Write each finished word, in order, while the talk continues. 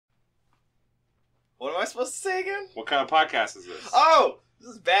What am I supposed to say again? What kind of podcast is this? Oh, this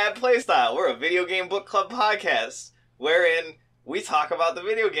is Bad Playstyle. We're a video game book club podcast wherein we talk about the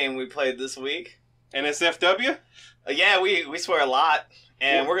video game we played this week. NSFW? Yeah, we swear a lot,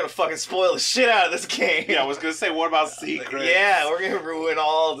 and we're gonna fucking spoil the shit out of this game. Yeah, I was gonna say, what about secrets? Yeah, we're gonna ruin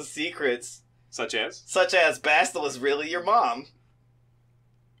all the secrets. Such as? Such as Basta was really your mom.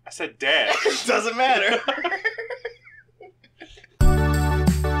 I said dad. Doesn't matter.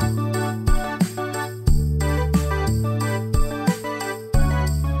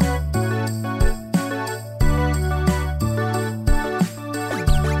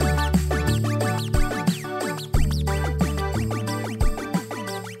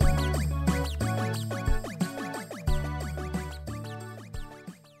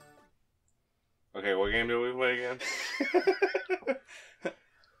 Okay, what game do we play again?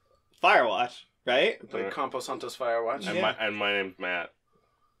 Firewatch, right? We played Campo Santos Firewatch. And my name's Matt.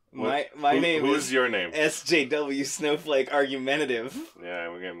 My name who's is your name? SJW Snowflake Argumentative. Yeah,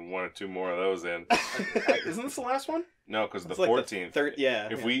 we're getting one or two more of those in. Isn't this the last one? No, because the It's like 14th. Yeah.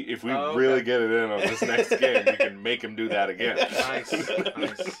 If we Oh, really okay. get it in on this next game, we can make him do that again. Nice.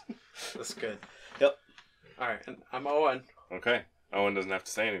 That's good. Yep. All right, and I'm Owen. Okay. Owen doesn't have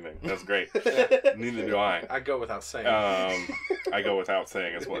to say anything. That's great. Yeah. Neither do I. I go without saying. I go without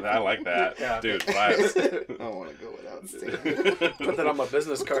saying as well. I like that. Yeah. Dude, vibes. I don't want to go without saying. Put that on my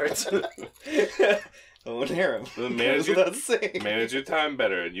business cards. Owen Harem. Manage Manage your time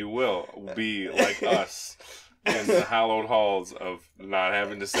better, and you will be like us in the hallowed halls of not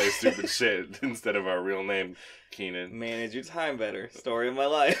having to say stupid shit instead of our real name, Keenan. Manage your time better. Story of my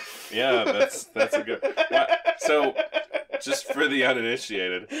life. Yeah, that's a good. So, just for the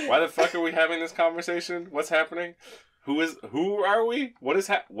uninitiated, why the fuck are we having this conversation? What's happening? Who are we? What is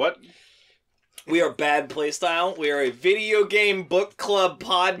what? We are Bad Playstyle. We are a video game book club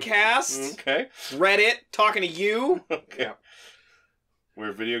podcast. Okay. Reddit, talking to you. Okay. Yeah. We're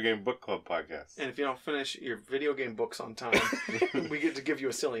a video game book club podcast. And if you don't finish your video game books on time, we get to give you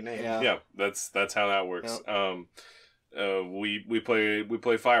a silly name. Yeah. Yeah, that's how that works. Yep. We play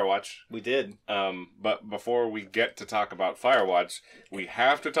Firewatch. We did. But before we get to talk about Firewatch, we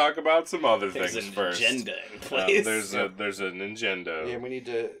have to talk about some other There's things an first. agenda in place. There's an agenda. Yeah, we need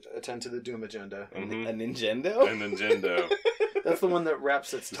to attend to the Doom agenda. Mhm. A Nintendo? An agenda. That's the one that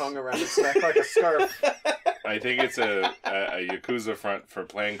wraps its tongue around its neck like a scarf. I think it's a Yakuza front for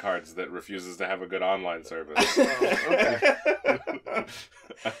playing cards that refuses to have a good online service. Oh, okay.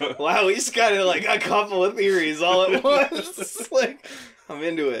 Wow, we just got like a couple of theories all at once. Like, I'm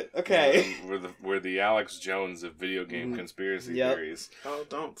into it. Okay. We're the Alex Jones of video game conspiracy theories. Oh,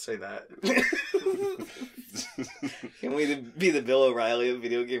 don't say that. Can we be the Bill O'Reilly of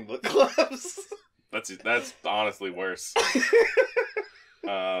video game book clubs? That's honestly worse.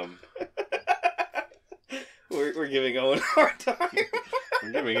 We're giving Owen a hard time.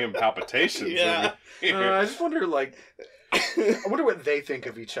 We're giving him palpitations. Yeah. I just wonder, like, I wonder what they think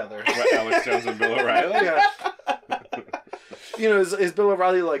of each other. What, Alex Jones and Bill O'Reilly? Yeah. You know, is Bill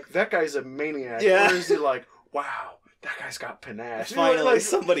O'Reilly like, that guy's a maniac? Yeah. Or is he like, wow, that guy's got panache? You know, Finally, like,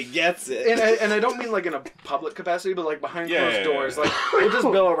 somebody gets it. and I don't mean like in a public capacity, but like behind Yeah, closed yeah, doors. yeah. Like, what does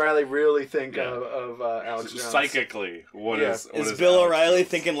Bill O'Reilly really think Yeah. of Alex Jones? Psychically, what Yeah. is Is Bill Alex O'Reilly Jones?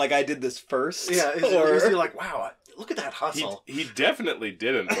 thinking like I did this first? Yeah, or is he like, wow, look at that He, hustle? he definitely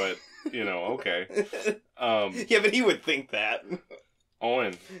didn't, but you know, okay. Yeah, but he would think that.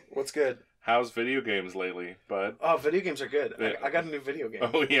 Owen, What's good? how's video games lately, bud? Oh, video games are good. Yeah. I got a new video game.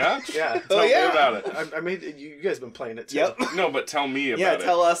 Oh yeah, Yeah. Tell yeah. me about it. I made you guys been playing it too. Yep. No, but tell me about Yeah, it.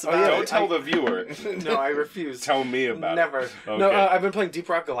 tell us about yeah, Don't it. tell the viewer. No, I refuse. Tell me about Never. it. No, Okay. I've been playing Deep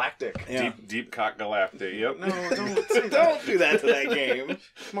Rock Galactic. Yeah. Deep cock galactic. Yep. No, don't say that. Don't do that to that game.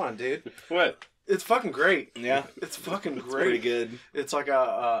 Come on, dude. What? It's fucking great. Yeah, It's fucking it's great. pretty good. It's like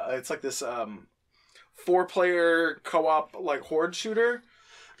this 4-player co-op like horde shooter,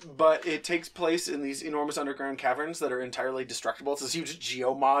 but it takes place in these enormous underground caverns that are entirely destructible. It's this huge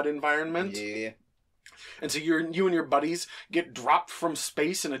geomod environment. Yeah. And so you and your buddies get dropped from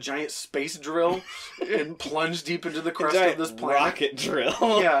space in a giant space drill and plunge deep into the crust of this planet. rocket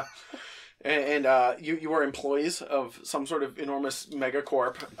drill. Yeah. And you are employees of some sort of enormous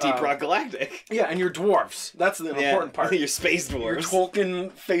megacorp. Deep Rock Galactic. Yeah, and you're dwarves. That's the important part. You're space You're dwarves.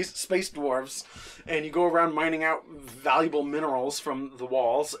 Tolkien space dwarves, and you go around mining out valuable minerals from the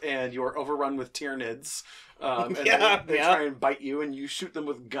walls, and you're overrun with Tyranids. And they try and bite you, and you shoot them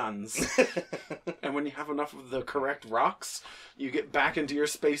with guns. And when you have enough of the correct rocks, you get back into your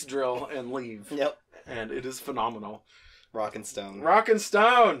space drill and leave. Yep. And it is phenomenal. Rock and Stone. Rock and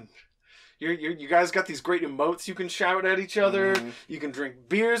Stone! You guys got these great emotes you can shout at each other. You can drink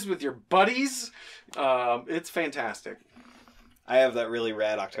beers with your buddies. It's fantastic. I have that really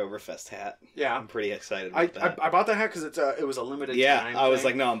rad Oktoberfest hat. Yeah. I'm pretty excited about that. I bought that hat because it was a limited time. Yeah, I was thing.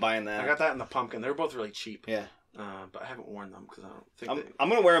 like, no, I'm buying that. I got that in the pumpkin. They're both really cheap. Yeah. But I haven't worn them because I don't think I'm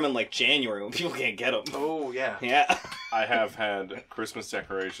going to wear them in like January when people can't get them. Oh, yeah. Yeah. I have had Christmas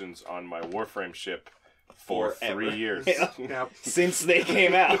decorations on my Warframe ship for Forever. 3 years. Yeah. Since they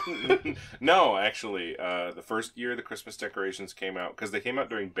came out. No, actually, the first year the Christmas decorations came out, because they came out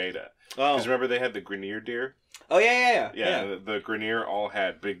during beta. Oh. Because remember they had the Grenier deer? Oh, yeah. Yeah, the Grenier all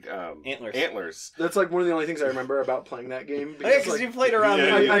had big antlers. That's like one of the only things I remember about playing that game. Oh, yeah, because you played around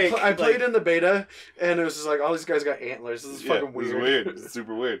Yeah, the I played in the beta, and it was just like, all these guys got antlers. This is fucking weird. It was weird. It's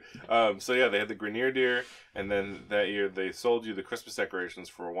super weird. So yeah, they had the Grenier deer, and then that year they sold you the Christmas decorations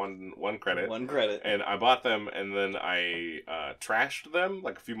for one credit. 1 credit. And I bought them, and then I trashed them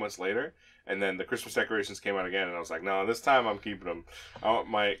like a few months later. And then the Christmas decorations came out again, and I was like, no, this time I'm keeping them. I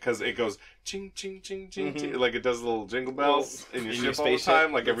want because it goes ching, ching, ching, ching, ching, like it does little jingle bells in your ship all the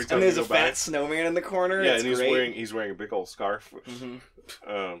time, like every time and there's you a go back. fat snowman in the corner. Yeah, it's and great. he's wearing a big old scarf.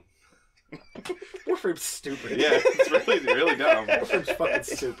 Warframe's stupid. Yeah, it's really dumb. Warframe's fucking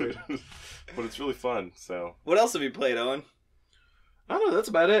stupid. But it's really fun, so. What else have you played, Owen? I don't know, that's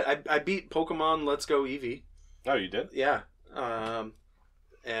about it. I beat Pokemon Let's Go Eevee. Oh, you did? Yeah.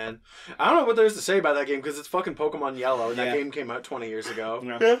 And I don't know what there's to say about that game because it's fucking Pokemon Yellow. And that game came out 20 years ago.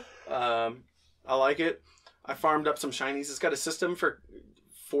 Yeah. I like it. I farmed up some shinies. It's got a system for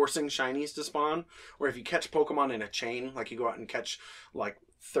forcing shinies to spawn, where if you catch Pokemon in a chain, like you go out and catch like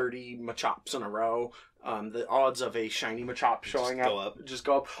 30 Machops in a row, the odds of a shiny Machop showing just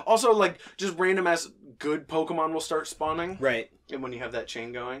go up. Also, like, just random as good Pokemon will start spawning. Right. And when you have that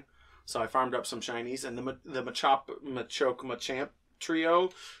chain going. So I farmed up some shinies, and the Machop, Machoke, Machamp trio,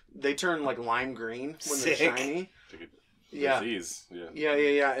 they turn like lime green when they're shiny. Disease.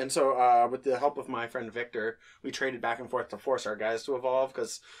 Yeah. And so with the help of my friend Victor, we traded back and forth to force our guys to evolve,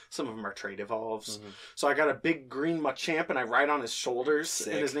 because some of them are trait evolves. So I got a big green Machamp, and I ride on his shoulders,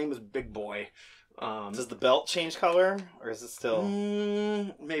 and his name is Big Boy. Does the belt change color, or is it still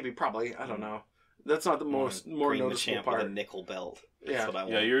maybe, probably, I don't know. That's not the more noticeable part. With a nickel belt. Yeah. What I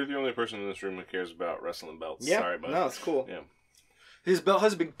want. Yeah, you're the only person in this room who cares about wrestling belts. Yeah. Sorry, bud. No, it's cool. Yeah. His belt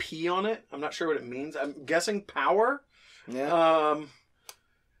has a big P on it. I'm not sure what it means. I'm guessing power. Yeah.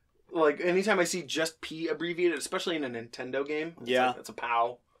 Like anytime I see just P abbreviated, especially in a Nintendo game, it's a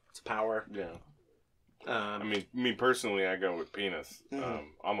POW. It's a power. Yeah. I mean, me personally, I go with penis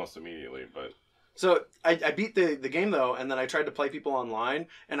almost immediately, but. So I beat the game though, and then I tried to play people online,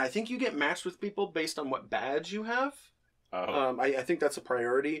 and I think you get matched with people based on what badge you have. I think that's a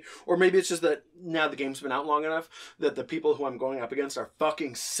priority. Or maybe it's just that now the game's been out long enough that the people who I'm going up against are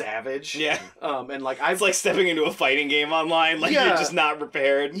fucking savage. Yeah. And like it's like stepping into a fighting game online. Like you're just not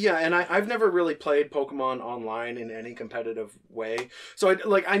prepared. Yeah, and I've never really played Pokemon online in any competitive way. So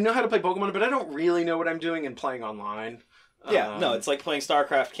I know how to play Pokemon, but I don't really know what I'm doing in playing online. Yeah, no, it's like playing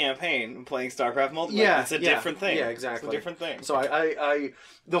StarCraft campaign and playing StarCraft multiplayer. Yeah, it's a different thing. Yeah, exactly. It's a different thing. So I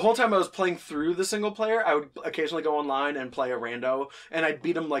the whole time I was playing through the single player, I would occasionally go online and play a rando, and I'd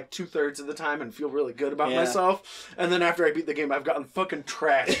beat him like 2/3 of the time and feel really good about myself. And then after I beat the game, I've gotten fucking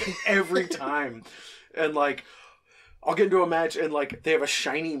trashed every time. And like, I'll get into a match and like they have a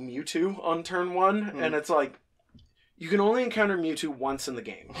shiny Mewtwo on turn 1, and it's like, you can only encounter Mewtwo once in the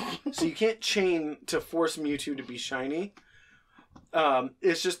game, so you can't chain to force Mewtwo to be shiny.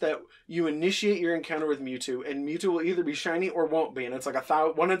 It's just that you initiate your encounter with Mewtwo, and Mewtwo will either be shiny or won't be, and it's like a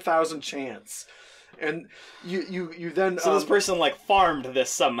 1 in 1,000 chance. And you then so this person like farmed this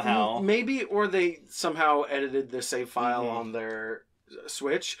somehow, maybe, or they somehow edited the save file on their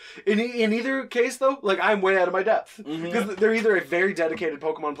Switch. In either case, though, like I'm way out of my depth because they're either a very dedicated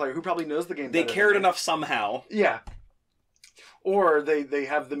Pokemon player who probably knows the game. They cared enough somehow. Yeah. Or they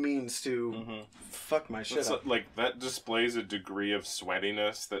have the means to fuck my shit up. Like, that displays a degree of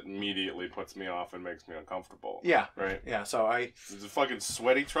sweatiness that immediately puts me off and makes me uncomfortable. Yeah. Right? Yeah, so There's a fucking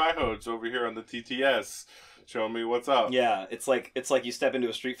sweaty Trihodes over here on the TTS showing me what's up. Yeah, it's like you step into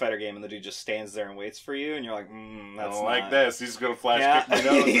a Street Fighter game and the dude just stands there and waits for you, and you're like, that's I don't not... like this. He's gonna flash kick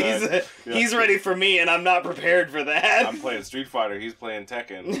me nose. He's ready for me, and I'm not prepared for that. I'm playing Street Fighter. He's playing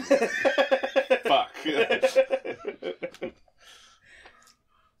Tekken. Fuck.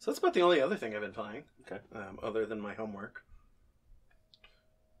 So that's about the only other thing I've been playing. Okay. Other than my homework.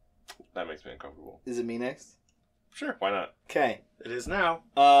 That makes me uncomfortable. Is it me next? Sure, why not? Okay. It is now.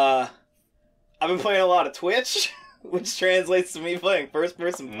 I've been playing a lot of Twitch. which translates to me playing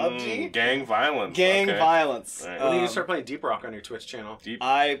first-person PUBG. Gang violence. Gang violence. Right. When are you gonna start playing Deep Rock on your Twitch channel?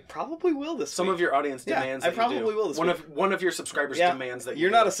 I probably will this Some week. of your audience demands that I probably you do. will this week. One of your subscribers demands that you You're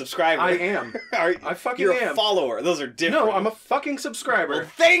do. not a subscriber. I am. I fucking You're am. a follower. Those are different. No, I'm a fucking subscriber. Well,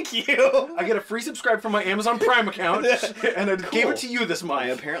 thank you. I get a free subscribe from my Amazon Prime account, and I gave it to you this month. I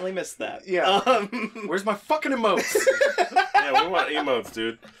apparently missed that. Yeah. Where's my fucking emotes? Yeah, we want emotes,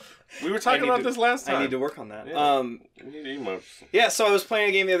 dude. We were talking about this last time. I need to work on that. Yeah. We need emotes. Yeah, so I was playing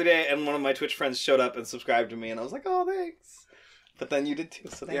a game the other day, and one of my Twitch friends showed up and subscribed to me, and I was like, oh, thanks. But then you did too,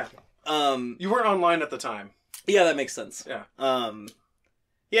 so thank you. You weren't online at the time. Yeah, that makes sense. Yeah.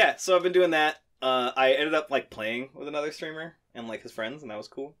 Yeah, so I've been doing that. I ended up, like, playing with another streamer and, like, his friends, and that was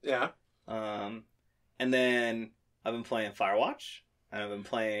cool. Yeah. And then I've been playing Firewatch, and I've been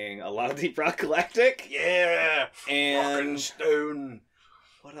playing a lot of Deep Rock Galactic. Yeah. And Stone.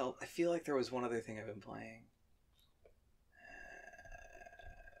 what else? I feel like there was one other thing I've been playing.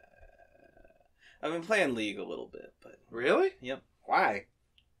 I've been playing League a little bit, but Really? Yep. Why?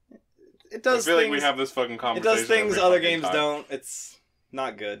 It does I feel things, like we have this fucking it conversation. does things every other fucking games time. don't. It's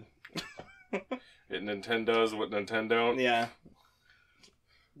not good. Nintendo does what Nintendo don't. Yeah.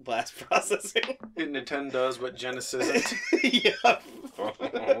 Blast processing. Nintendo does what Genesis isn't. Yep.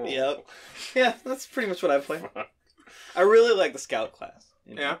 Yep. Yeah, that's pretty much what I play. I really like the Scout class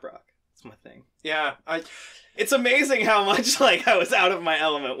in Deep Rock. It's my thing. Yeah. It's amazing how much, like, I was out of my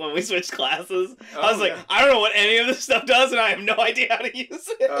element when we switched classes. I was like, yeah. I don't know what any of this stuff does, and I have no idea how to use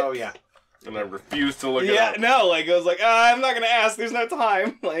it. Oh, yeah. And I refuse to look it Yeah, up. no, like, I was like, I'm not going to ask. There's no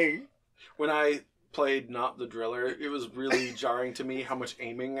time. Like, When I played Not the Driller, it was really jarring to me how much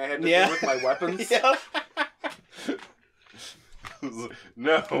aiming I had to Yeah. do with my weapons. yeah.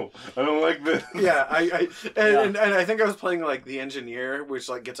 No, I don't like this. Yeah, and I think I was playing like the engineer, which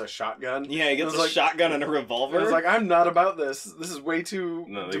like gets a shotgun. Yeah, he gets I a was like- shotgun and a revolver. I was like, I'm not about this. This is way too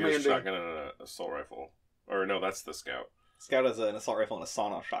No, they demanding. get a shotgun and an assault rifle. Or no, that's the scout. Scout has an assault rifle and a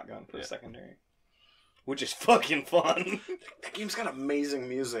sawn-off shotgun for Yeah. secondary. Which is fucking fun. That game's got amazing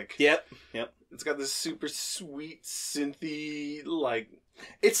music. Yep. It's got this super sweet synthy like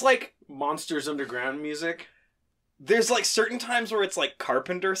It's like, Monsters Underground music. there's like certain times where it's like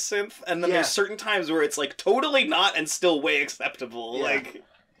Carpenter synth, and then Yeah. there's certain times where it's like totally not and still way acceptable. Yeah. Like,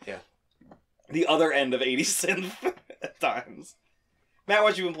 Yeah. the other end of 80s synth at times. Matt,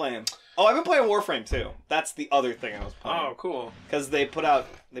 what you been playing? Oh, I've been playing Warframe too. That's the other thing I was playing. Oh, cool. Because they put out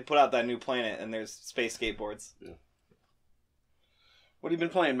that new planet, and there's space skateboards. Yeah. What have you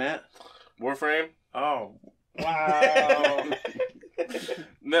been playing, Matt? Warframe? Oh, wow.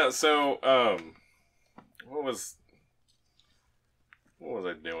 No, so, what was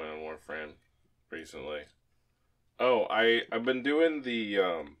I doing in Warframe recently? Oh, I've been doing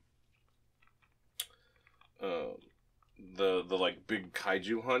the like big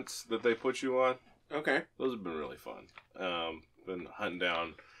kaiju hunts that they put you on. Okay. Those have been really fun. Been hunting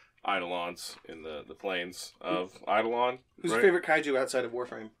down Eidolons in the plains of Eidolon. Who's right? your favorite kaiju outside of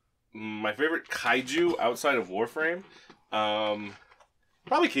Warframe? My favorite kaiju outside of Warframe?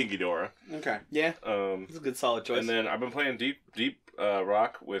 Probably King Ghidorah. Okay. Yeah, it's a good solid choice. And then I've been playing Deep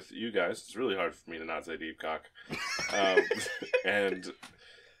Rock with you guys. It's really hard for me to not say Deep Cock. And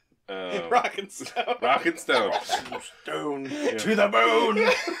Rock and Stone. Rock and Stone. Stone Yeah. to the bone.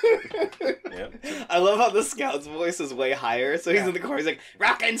 Yeah. I love how the scout's voice is way higher, so he's in the corner, he's like,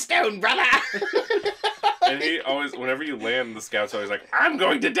 Rock and Stone, brother! And he always, whenever you land, the scout's always like, I'm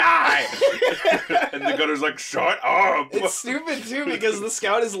going to die! And the gunner's like, shut up! It's stupid, too, because the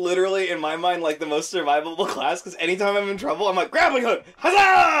scout is literally, in my mind, like, the most survivable class, because anytime I'm in trouble, I'm like, grappling hook!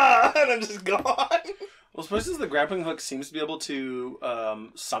 Huzzah! And I'm just gone. Well, suppose the grappling hook seems to be able to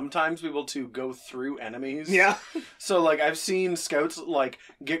sometimes be able to go through enemies. Yeah. So, like, I've seen scouts, like,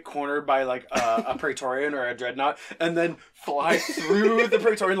 get cornered by, like, a Praetorian or a Dreadnought, and then fly through the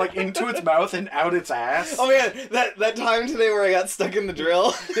Praetorian, like, into its mouth and out its ass. Oh man, that time today where I got stuck in the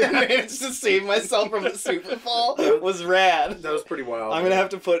drill and managed to save myself from a super fall was rad. That was pretty wild. I'm gonna have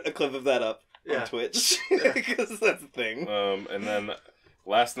to put a clip of that up Yeah. on Twitch, because that's a thing. And then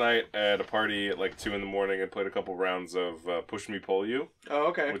last night at a party at like 2 a.m, I played a couple rounds of Push Me Pull You, Oh,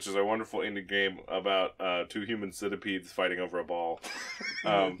 okay. which is a wonderful indie game about 2 human centipedes fighting over a ball.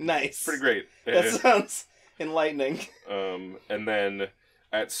 Nice. Pretty great. That sounds enlightening. And then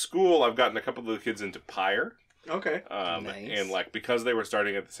at school, I've gotten a couple of the kids into Pyre. Okay. Nice. And like because they were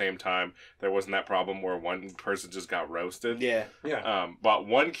starting at the same time, there wasn't that problem where one person just got roasted. Yeah. Yeah. But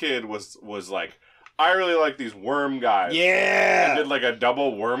one kid was like, I really like these worm guys. Yeah. And did like a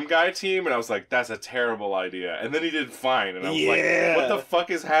double worm guy team, and I was like, that's a terrible idea. And then he did fine, and I was like, what the fuck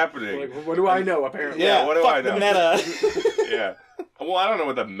is happening? Like, what do I know, apparently? Yeah, what do I know? The meta. Yeah. Well, I don't know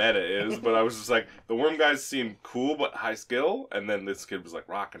what the meta is, but I was just like, the worm guys seemed cool but high skill, and then this kid was like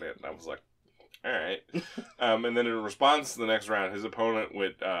rocking it, and I was like, all right. And then in response to the next round, his opponent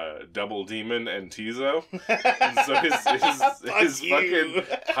went double demon and Tizo, and so his fucking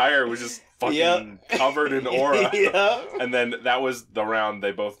tire was just fucking covered in aura. And then that was the round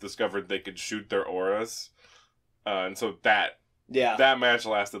they both discovered they could shoot their auras, and so that match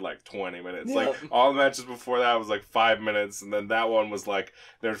lasted like 20 minutes. Like all the matches before that was like 5 minutes, and then that one was like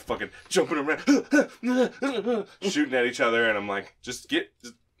they're fucking jumping around, shooting at each other, and I'm like, just get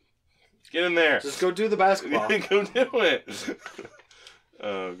in there. Just go do the basketball. Go do it.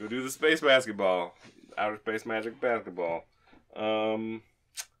 Go do the space basketball. Outer space magic basketball. Yeah,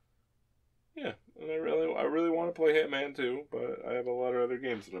 and I really want to play Hitman 2, but I have a lot of other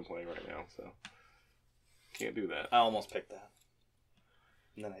games that I'm playing right now, so can't do that. I almost picked that.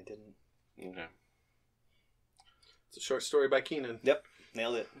 And then I didn't. Okay. It's a short story by Keenan. Yep.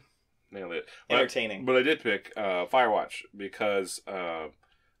 Nailed it. Entertaining. But I did pick Firewatch because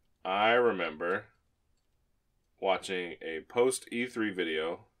I remember watching a post E3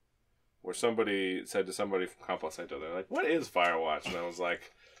 video where somebody said to somebody from Complex Center, they're like, what is Firewatch? And I was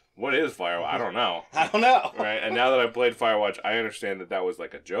like, what is Firewatch? I don't know. I don't know. Right? And now that I played Firewatch, I understand that was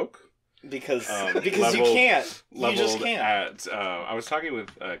like a joke. Because you can't. You just can't. I was talking with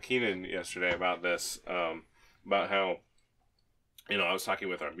Keenan yesterday about this, about how, I was talking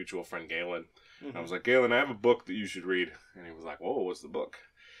with our mutual friend Galen. Mm-hmm. I was like, Galen, I have a book that you should read. And he was like, whoa, what's the book?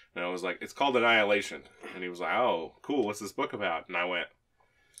 And I was like, it's called Annihilation. And he was like, oh, cool, what's this book about? And I went,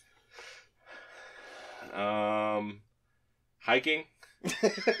 hiking?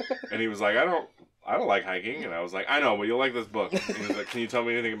 And he was like, I don't like hiking. And I was like, I know, but you'll like this book. And he was like, can you tell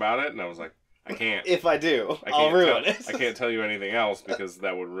me anything about it? And I was like, I can't. If I do, I'll ruin it. I can't tell you anything else because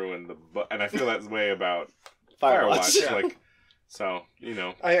that would ruin the book. And I feel that way about Firewatch. Yeah. Like, so,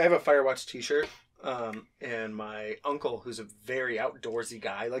 I have a Firewatch t-shirt. And my uncle, who's a very outdoorsy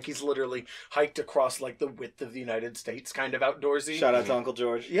guy, like he's literally hiked across like the width of the United States, kind of outdoorsy. Shout out to Uncle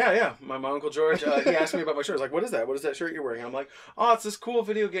George. Yeah. My Uncle George, he asked me about my shirt. I was like, what is that? What is that shirt you're wearing? I'm like, oh, it's this cool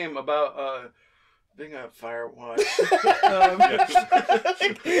video game about, being a Firewatch.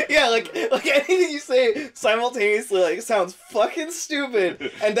 Yeah, like anything you say simultaneously like sounds fucking stupid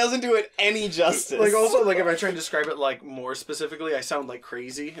and doesn't do it any justice. Like also like if I try and describe it like more specifically, I sound like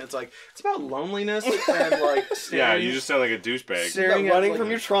crazy. It's like it's about loneliness and like staring, you just sound like a douchebag. Running from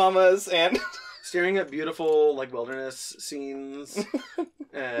your traumas and staring at beautiful like wilderness scenes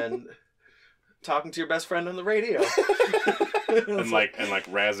and talking to your best friend on the radio. and like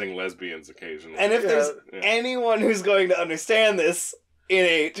razzing lesbians occasionally. And if there's anyone who's going to understand this in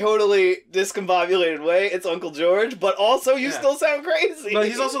a totally discombobulated way, it's Uncle George, but also you still sound crazy. But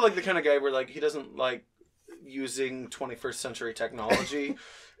he's also like the kind of guy where like he doesn't like using 21st century technology.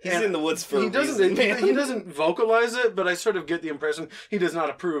 He's in the woods for he doesn't vocalize it, but I sort of get the impression he does not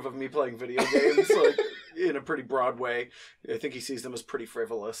approve of me playing video games like in a pretty broad way. I think he sees them as pretty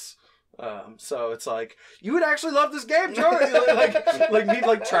frivolous. So it's like you would actually love this game, George. like me,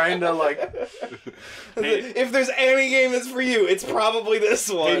 like trying to like. If there's any game that's for you, it's probably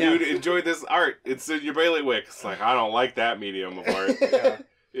this one. Hey, dude, enjoy this art. It's in your bailiwick. It's like I don't like that medium of art.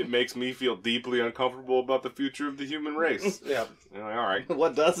 It makes me feel deeply uncomfortable about the future of the human race. Yeah. You're like, all right.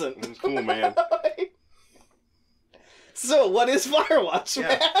 What doesn't? It's cool, man. So, what is Firewatch,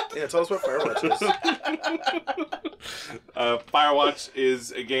 man? Yeah, tell us what Firewatch is. Firewatch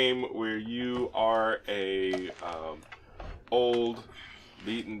is a game where you are a old,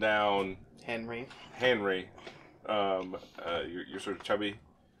 beaten down Henry. You're sort of chubby,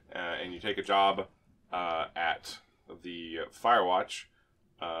 and you take a job at the Firewatch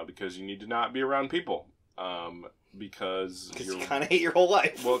because you need to not be around people. Because you kind of hate your whole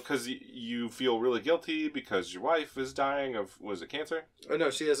life. Well, because you feel really guilty because your wife is dying of, was it cancer? Oh no,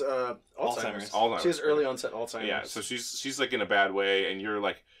 she has Alzheimer's. She has early onset Alzheimer's. Yeah, so she's like in a bad way, and you're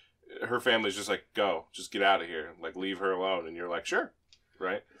like, her family's just like, go, just get out of here, like leave her alone, and you're like, sure,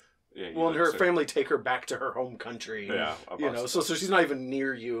 right? Yeah. Well, and her family take her back to her home country. Yeah, so she's not even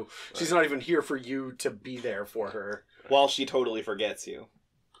near you. Right. She's not even here for you to be there for her. While she totally forgets you.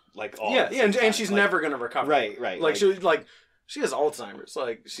 Like all and she's never gonna recover. Right. Like she has Alzheimer's.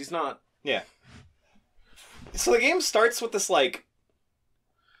 Like she's not. Yeah. So the game starts with this like,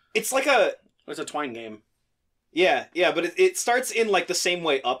 it's like a. It's a twine game. Yeah, but it starts in like the same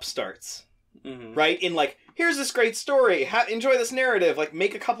way Up starts, right? In like, here's this great story. Enjoy this narrative. Like,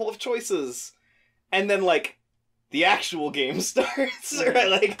 make a couple of choices, and then like the actual game starts,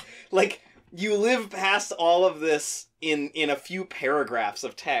 right? Like you live past all of this in a few paragraphs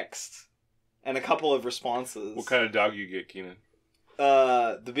of text and a couple of responses. What kind of dog you get, Keenan?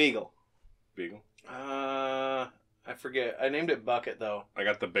 The beagle. Beagle? I forget. I named it Bucket, though. I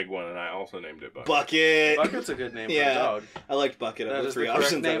got the big one, and I also named it Bucket. Bucket! Bucket's a good name for a dog. I liked Bucket of the three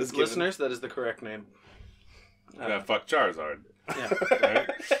options I was given. Listeners, that is the correct name. Fuck Charizard. Yeah.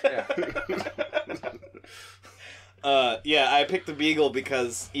 Right? Yeah, I picked the beagle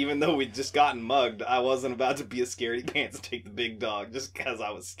because even though we'd just gotten mugged, I wasn't about to be a scaredy pants and take the big dog just because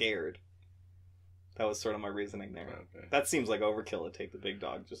I was scared. That was sort of my reasoning there. Okay. That seems like overkill to take the big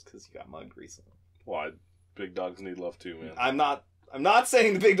dog just because you got mugged recently. Why? Big dogs need love too, man. I'm not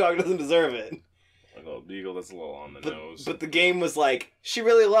saying the big dog doesn't deserve it. Like a beagle, that's a little on the nose. But the game was like, she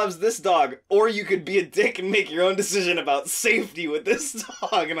really loves this dog, or you could be a dick and make your own decision about safety with this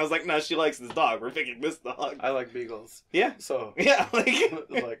dog. And I was like, no, she likes this dog. We're picking this dog. I like beagles. Yeah. So yeah,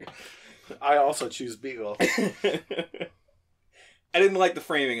 like I also choose beagle. I didn't like the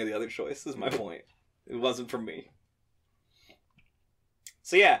framing of the other choice, is my point. It wasn't for me.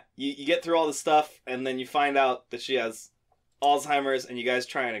 So yeah, you get through all the stuff, and then you find out that she has Alzheimer's, and you guys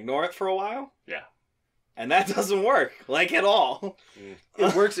try and ignore it for a while. Yeah. And that doesn't work, like, at all.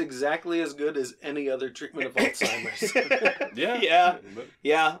 It works exactly as good as any other treatment of Alzheimer's. Yeah.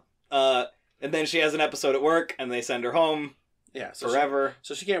 Yeah. And then she has an episode at work, and they send her home. Yeah. So forever.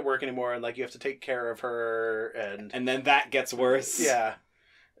 So she can't work anymore, and, like, you have to take care of her, And then that gets worse. Yeah.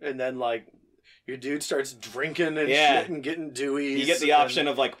 And then, like, your dude starts drinking and shit and getting dewy. You get the option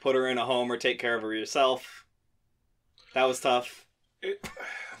of, like, put her in a home or take care of her yourself. That was tough.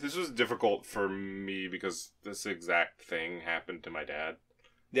 This was difficult for me because this exact thing happened to my dad.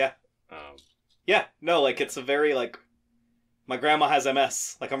 Yeah. Yeah, no, like, it's a very, like, my grandma has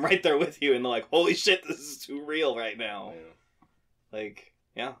MS. Like, I'm right there with you, and they're like, holy shit, this is too real right now. Yeah. Like,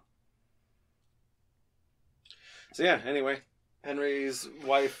 yeah. So, yeah, anyway. Henry's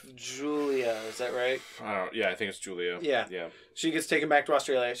wife, Julia, is that right? Yeah, I think it's Julia. Yeah. Yeah. She gets taken back to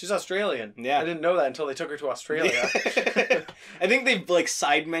Australia. She's Australian. Yeah. I didn't know that until they took her to Australia. I think they've, like,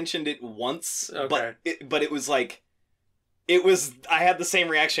 side mentioned it once, okay. but it was like, I had the same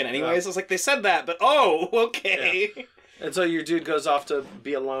reaction anyways. I was like, they said that, but oh, okay. Yeah. And so your dude goes off to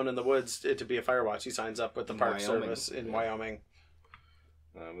be alone in the woods to be a Firewatch. He signs up with the Park Service in Wyoming.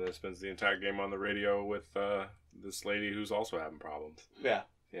 Then spends the entire game on the radio with this lady who's also having problems. Yeah.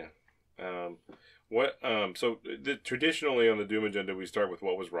 Yeah. So traditionally on the Doom Agenda, we start with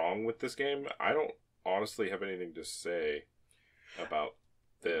what was wrong with this game. I don't honestly have anything to say about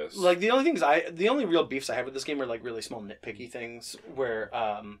this. Like, the only real beefs I have with this game are, like, really small nitpicky things where,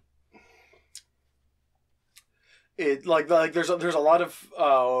 there's a lot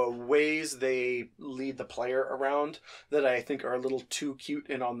of ways they lead the player around that I think are a little too cute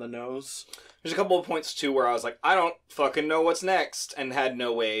and on the nose. There's a couple of points, too, where I was like, I don't fucking know what's next, and had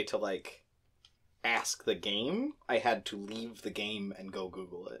no way to, like, ask the game. I had to leave the game and go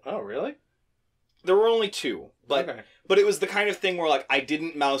Google it. Oh, really? There were only two, but okay. But it was the kind of thing where, like, I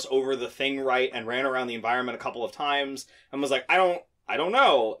didn't mouse over the thing right and ran around the environment a couple of times and was like, I don't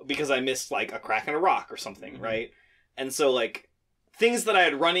know, because I missed, like, a crack in a rock or something, mm-hmm. right? And so, like, things that I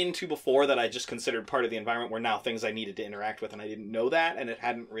had run into before that I just considered part of the environment were now things I needed to interact with, and I didn't know that, and it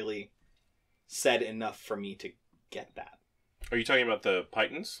hadn't really said enough for me to get that. Are you talking about the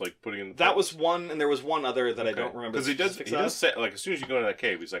Pythons? Like, putting in the That was one, and there was one other that I don't remember. Because he does say, like, as soon as you go into that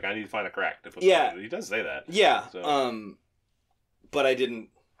cave, he's like, I need to find a crack to put he does say that. Yeah. So. But I didn't...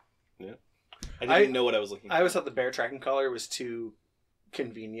 Yeah. I didn't know what I was looking for. I always thought the bear tracking collar was too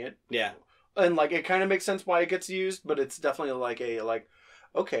convenient. Yeah. And, like, it kind of makes sense why it gets used, but it's definitely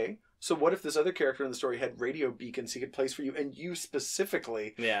okay, so what if this other character in the story had radio beacons he could place for you, and you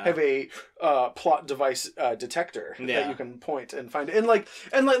specifically have a plot device detector that you can point and find? And like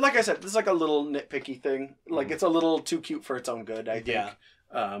I said, this is like a little nitpicky thing. Like, it's a little too cute for its own good, I think. Yeah.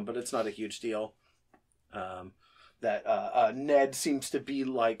 But it's not a huge deal. That Ned seems to be,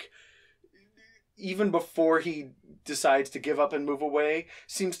 like, even before he decides to give up and move away,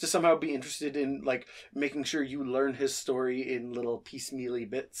 seems to somehow be interested in, like, making sure you learn his story in little piecemealy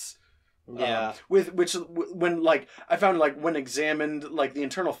bits. Yeah. When I found, like, when examined, like, the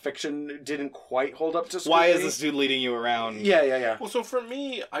internal fiction didn't quite hold up to scrutiny. Why is this dude leading you around? Yeah. Well, so for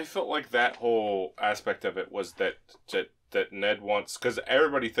me, I felt like that whole aspect of it was that Ned wants, because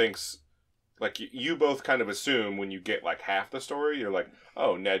everybody thinks, like, you both kind of assume when you get, like, half the story, you're like,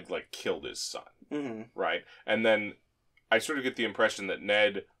 oh, Ned, like, killed his son. Mm-hmm. Right? And then I sort of get the impression that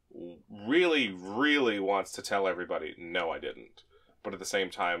Ned really, really wants to tell everybody, no, I didn't. but at the same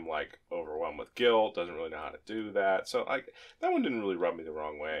time, like, overwhelmed with guilt, doesn't really know how to do that. So, like, that one didn't really rub me the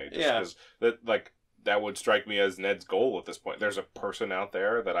wrong way. Just because that, like, that would strike me as Ned's goal at this point. There's a person out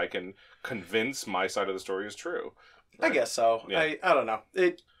there that I can convince my side of the story is true. Right? I guess so. Yeah. I don't know.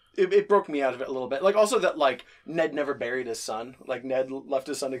 It broke me out of it a little bit. Like, also that, like, Ned never buried his son. Like, Ned left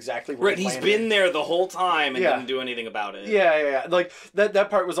his son exactly where he he's landed. been there the whole time and didn't do anything about it. Yeah. Like, that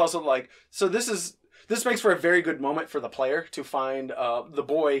part was also, like... So this makes for a very good moment for the player to find the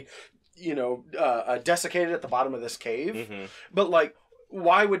boy, desiccated at the bottom of this cave. Mm-hmm. But, like,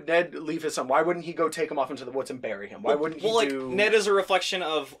 why would Ned leave his son? Why wouldn't he go take him off into the woods and bury him? Why wouldn't he do... Ned is a reflection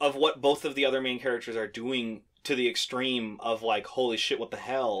of what both of the other main characters are doing to the extreme of, like, holy shit, what the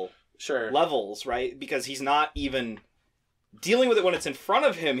hell levels, right? Because he's not even dealing with it when it's in front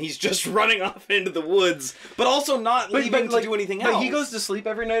of him. He's just running off into the woods, but also not leaving to do anything else. But he goes to sleep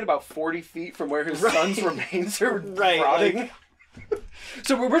every night about 40 feet from where his son's remains are rotting. Like...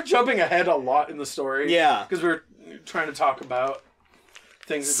 So we're jumping ahead a lot in the story. Yeah. Because we're trying to talk about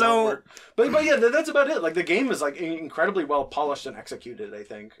things that don't work. But yeah, that's about it. Like, the game is, like, incredibly well polished and executed, I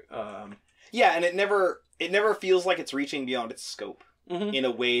think. Yeah, and it never feels like it's reaching beyond its scope in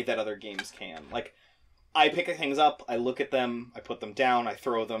a way that other games can. Like, I pick things up, I look at them, I put them down, I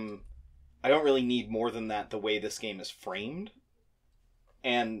throw them. I don't really need more than that the way this game is framed.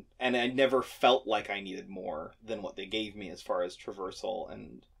 And I never felt like I needed more than what they gave me as far as traversal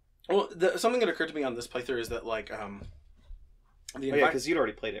and... Well, something that occurred to me on this playthrough is that, like... because you'd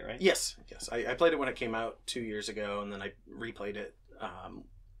already played it, right? Yes. I played it when it came out 2 years ago, and then I replayed it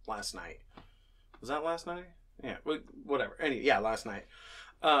last night. Was that last night? Yeah, whatever. Last night.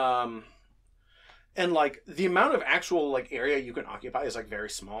 And, like, the amount of actual, like, area you can occupy is, like, very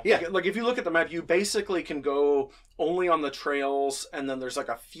small. Yeah. Like, if you look at the map, you basically can go only on the trails, and then there's, like,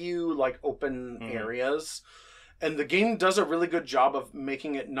 a few, like, open areas. And the game does a really good job of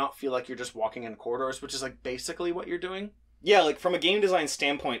making it not feel like you're just walking in corridors, which is, like, basically what you're doing. Yeah, like, from a game design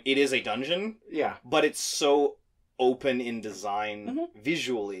standpoint, it is a dungeon. Yeah. But it's so open in design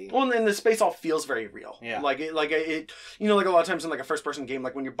visually. Well, and the space all feels very real. Yeah. Like it, like a lot of times in, like, a first-person game,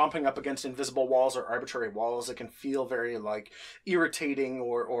 like, when you're bumping up against invisible walls or arbitrary walls, it can feel very, like, irritating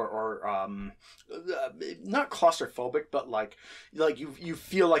or not claustrophobic, but like you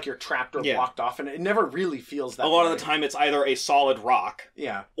feel like you're trapped or blocked off, and it never really feels that way. A lot of the time, it's either a solid rock,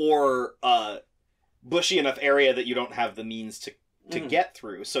 or bushy enough area that you don't have the means to get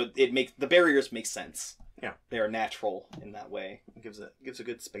through. So the barriers make sense. Yeah, they are natural in that way. It gives a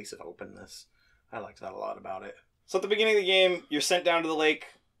good space of openness. I liked that a lot about it. So at the beginning of the game, you're sent down to the lake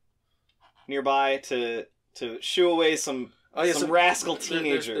nearby to shoo away some rascal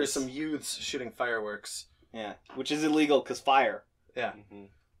teenagers. There's some youths shooting fireworks. Yeah, which is illegal because fire. Yeah.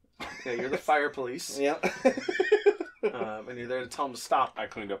 Yeah, you're the fire police. Yeah. And you're there to tell them to stop. I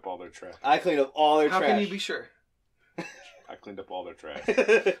cleaned up all their trash. How can you be sure? I cleaned up all their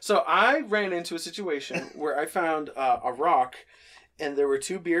trash. So I ran into a situation where I found a rock, and there were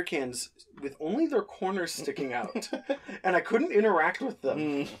 2 beer cans with only their corners sticking out, and I couldn't interact with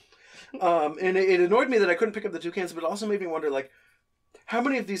them. And it annoyed me that I couldn't pick up the 2 cans, but it also made me wonder, like, how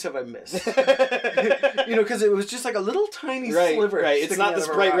many of these have I missed? Because it was just like a little tiny sliver. Right, it's not this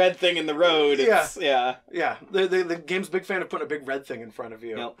bright red thing in the road. It's, yeah. The game's a big fan of putting a big red thing in front of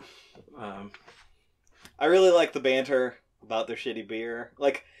you. Yep. I really like the banter about their shitty beer.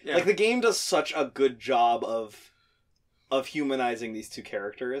 Like the game does such a good job of humanizing these 2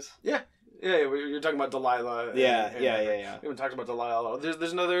 characters. Yeah. Yeah, you're talking about Delilah. Yeah. We haven't talked about Delilah.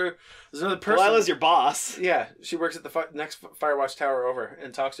 There's another person. Delilah's your boss. Yeah, she works at the next Firewatch tower over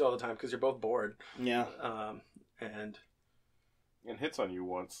and talks to you all the time because you're both bored. Yeah. And hits on you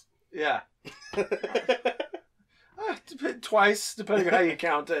once. Yeah. Twice, depending on how you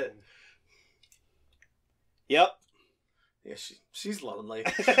count it. Yep. Yeah, she's lonely.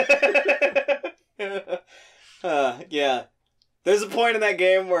 Yeah. There's a point in that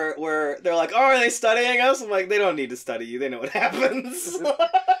game where they're like, "Oh, are they studying us?" I'm like, "They don't need to study you. They know what happens.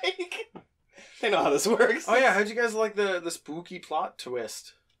 Like, they know how this works." Oh yeah, how'd you guys like the spooky plot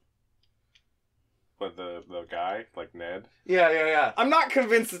twist? But the guy, like Ned? Yeah. I'm not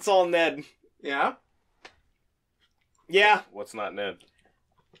convinced it's all Ned. Yeah? Yeah. What's not Ned?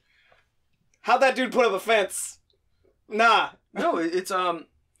 How'd that dude put up a fence? Nah. No, it's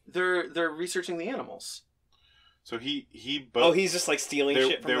they're researching the animals. So he's just like stealing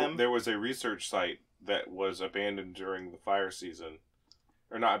shit from them? There was a research site that was abandoned during the fire season.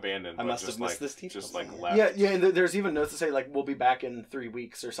 Or not abandoned, I but must just have missed this teacher. Just like left. Yeah, and there's even notes that say like we'll be back in 3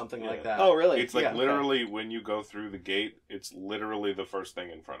 weeks or something like that. Oh, really? It's like literally when you go through the gate, it's literally the first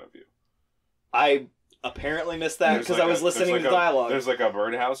thing in front of you. I apparently missed that because I was listening to the dialogue. There's like a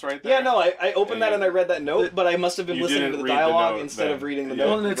birdhouse right there. Yeah, no, I opened that and I read that note, but I must have been listening to the dialogue instead of reading the note.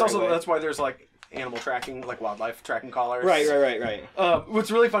 Well, and it's also that's why there's like animal tracking, like wildlife tracking collars. Right. What's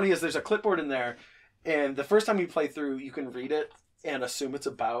really funny is there's a clipboard in there, and the first time you play through, you can read it and assume it's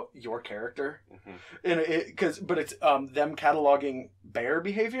about your character, and it's them cataloging bear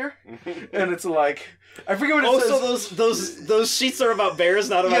behavior, and it's like I forget what it says. So those sheets are about bears,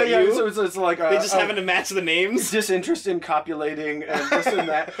 not about you. So it's like they just happen to match the names. Disinterest in copulating and this and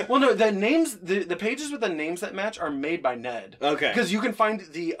that. Well, no, the names, the pages with the names that match are made by Ned. Okay, because you can find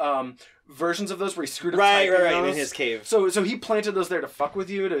the versions of those where he screwed up right those. in his cave. So he planted those there to fuck with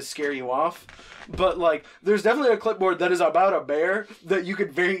you, to scare you off. But like, there's definitely a clipboard that is about a bear that you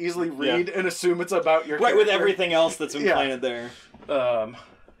could very easily read and assume it's about your character. With everything else that's been planted there.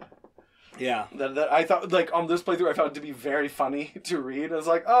 Yeah, that I thought, like, on this playthrough, I found it to be very funny to read. I was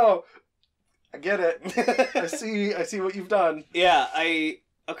like, oh, I get it. I see what you've done. Yeah,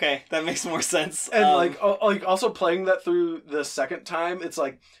 okay, that makes more sense. And like also playing that through the second time, it's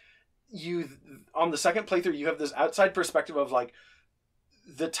like on the second playthrough, you have this outside perspective of like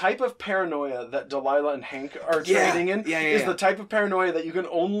the type of paranoia that Delilah and Hank are trading in is the type of paranoia that you can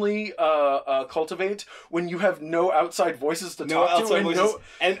only cultivate when you have no outside voices to talk to,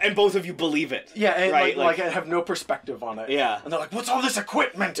 and both of you believe it. Yeah, and right? like have no perspective on it. Yeah, and they're like, "What's all this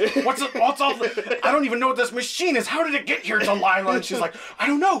equipment? What's all? I don't even know what this machine is. How did it get here, Delilah?" And she's like, "I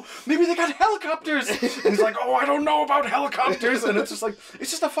don't know. Maybe they got helicopters." And he's like, "Oh, I don't know about helicopters." And it's just like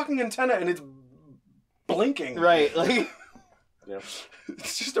it's just a fucking antenna, and it's blinking. Right, like. Yep.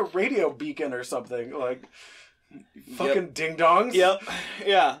 It's just a radio beacon or something, like fucking ding-dongs. Yep,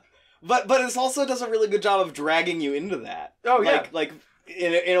 yeah. But it also does a really good job of dragging you into that. Oh, yeah. Like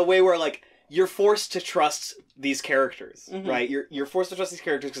in a way where, like, you're forced to trust these characters, right? You're forced to trust these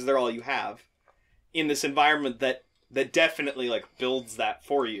characters because they're all you have in this environment that definitely, like, builds that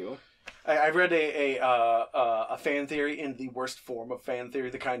for you. I read a fan theory in the worst form of fan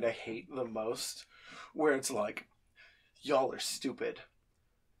theory, the kind I hate the most, where it's like, y'all are stupid.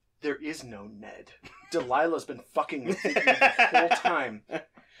 There is no Ned. Delilah's been fucking with you the whole time.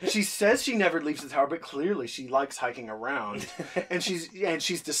 She says she never leaves the tower, but clearly she likes hiking around. And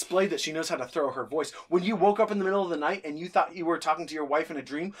she's displayed that she knows how to throw her voice. When you woke up in the middle of the night and you thought you were talking to your wife in a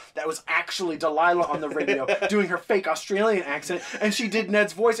dream, that was actually Delilah on the radio doing her fake Australian accent, and she did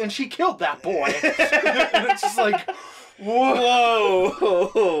Ned's voice, and she killed that boy. And it's just like, whoa.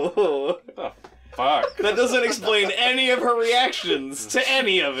 Fuck. That doesn't explain any of her reactions to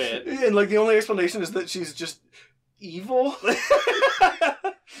any of it. And like the only explanation is that she's just evil.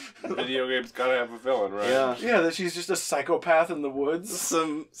 Video games gotta have a villain, right? Yeah, that she's just a psychopath in the woods.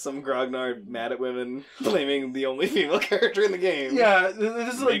 Some grognard mad at women blaming the only female character in the game. Yeah,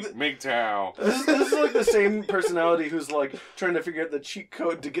 this is like MGTOW. This is like the same personality who's like trying to figure out the cheat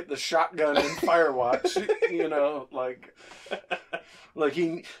code to get the shotgun in Firewatch. You know, like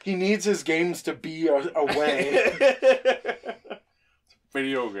he needs his games to be a way.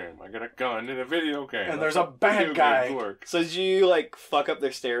 Video game. I got a gun in a video game. And there's a bad guy. So did you, like, fuck up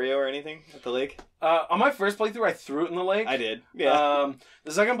their stereo or anything at the lake? On my first playthrough, I threw it in the lake. I did, yeah.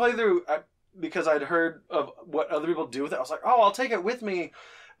 The second playthrough, because I'd heard of what other people do with it, I was like, oh, I'll take it with me.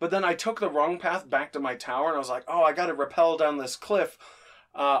 But then I took the wrong path back to my tower, and I was like, oh, I gotta rappel down this cliff.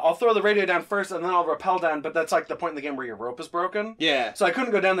 I'll throw the radio down first, and then I'll rappel down, but that's like the point in the game where your rope is broken. Yeah. So I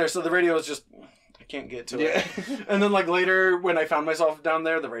couldn't go down there, so the radio was just... I can't get to it. And then, like, later, when I found myself down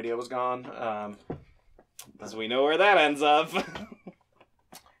there, the radio was gone. As we know where that ends up.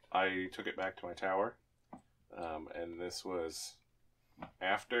 I took it back to my tower. And this was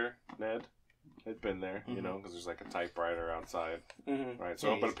after Ned had been there, you know, because there's, like, a typewriter outside. Right,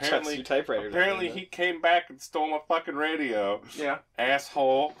 so, but apparently he came back and stole my fucking radio. Yeah.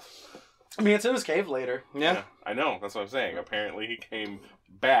 Asshole. I mean, it's in his cave later. Yeah. I know, that's what I'm saying. Apparently he came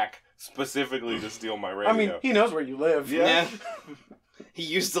back specifically to steal my radio. I mean, he knows where you live. Yeah. He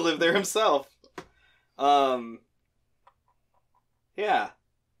used to live there himself. Yeah.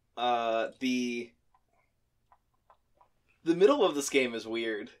 The middle of this game is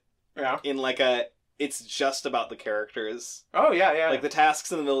weird. Yeah. In like it's just about the characters. Oh, yeah. Like the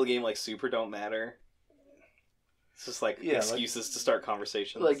tasks in the middle of the game, like, super don't matter. It's just like excuses to start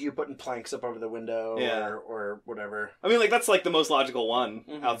conversations. Like you putting planks up over the window or whatever. I mean, like, that's like the most logical one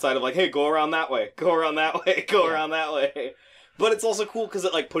outside of like, hey, go around that way, go around that way, go around that way. But it's also cool because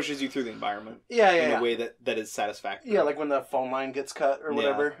it like pushes you through the environment. In a way that is satisfactory. Yeah, like when the phone line gets cut or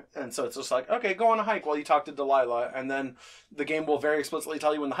whatever. Yeah. And so it's just like, okay, go on a hike while you talk to Delilah. And then the game will very explicitly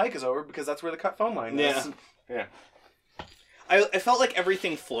tell you when the hike is over because that's where the cut phone line is. Yeah. I felt like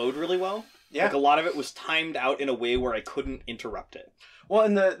everything flowed really well. Yeah. Like, a lot of it was timed out in a way where I couldn't interrupt it. Well,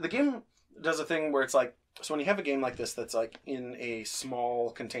 and the game does a thing where it's like, so when you have a game like this that's like in a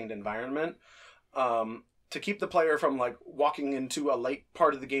small contained environment, to keep the player from like walking into a late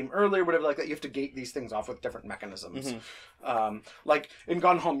part of the game early or whatever like that, you have to gate these things off with different mechanisms. Like in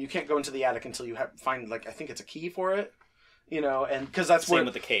Gone Home, you can't go into the attic until you find like, I think it's a key for it. You know, and because that's Same where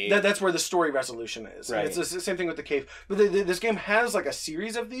with the cave. That's where the story resolution is. Right. And it's the same thing with the cave. But this game has like a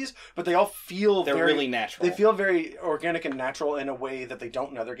series of these, but they all feel They're really natural. They feel very organic and natural in a way that they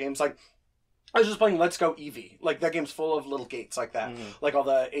don't in other games. Like I was just playing Let's Go Eevee. Like that game's full of little gates like that, like all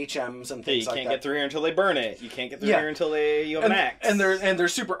the HMs and things like that. You can't get through here until they burn it. You can't get through here until you have an axe. And they're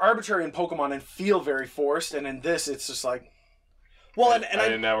super arbitrary in Pokemon and feel very forced. And in this, it's just like. Well, and I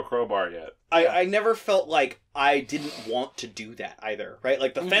didn't have a crowbar yet. I never felt like I didn't want to do that either, right?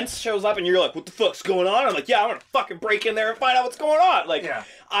 Like, the fence shows up and you're like, what the fuck's going on? I'm like, yeah, I'm gonna fucking break in there and find out what's going on. Like,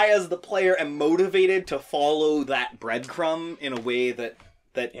 I, as the player, am motivated to follow that breadcrumb in a way that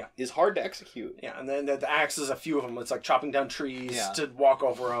is hard to execute. Yeah, and then the axes, a few of them, it's like chopping down trees to walk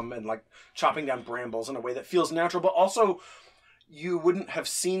over them and, like, chopping down brambles in a way that feels natural, but also... You wouldn't have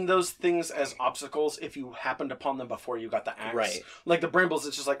seen those things as obstacles if you happened upon them before you got the axe. Right. Like the brambles,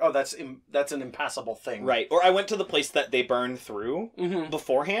 it's just like, oh, that's an impassable thing. Right. Or I went to the place that they burn through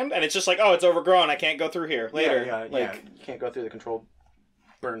beforehand, and it's just like, oh, it's overgrown. I can't go through here later. Yeah. You can't go through the controlled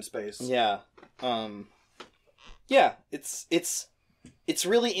burn space. Yeah. Yeah. It's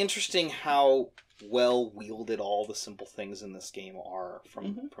really interesting how well wielded all the simple things in this game are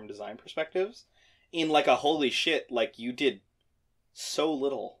from design perspectives. In like a holy shit, like you did so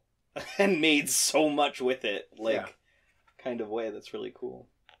little and made so much with it, kind of way that's really cool.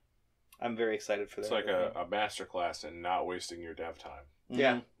 I'm very excited for that. It's like a masterclass in not wasting your dev time.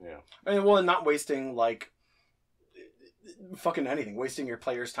 Yeah. And not wasting like fucking anything, wasting your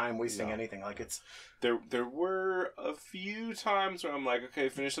player's time, wasting anything. Like it's there were a few times where I'm like, okay,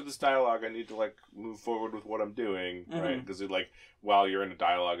 finish up this dialogue. I need to like move forward with what I'm doing, right? Because it like while you're in a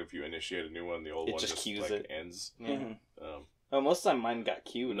dialogue, if you initiate a new one, the old one just queues like it. ends. Oh, most of the time mine got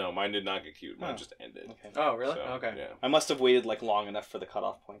queued. No, mine did not get queued. Mine just ended. Okay. Oh, really? So, okay. Yeah. I must have waited like long enough for the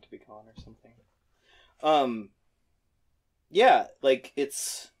cutoff point to be gone or something. Yeah, like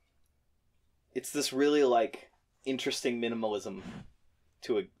it's this really like interesting minimalism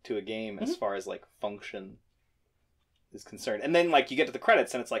to a game as far as like function is concerned. And then like you get to the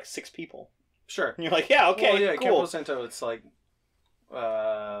credits and it's like 6 people. Sure. And you're like, yeah, okay, well, yeah, cool. Campo Santo, it's like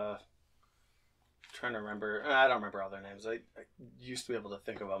trying to remember. I don't remember all their names. I used to be able to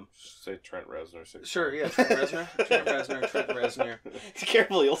think of them. Say Trent Reznor. Sure, yeah, Trent Reznor. Trent Reznor.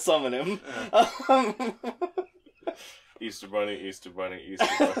 Careful, you'll summon him. Easter Bunny, Easter Bunny, Easter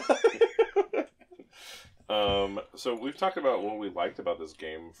Bunny. So we've talked about what we liked about this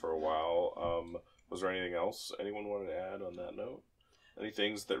game for a while. Was there anything else anyone wanted to add on that note? Any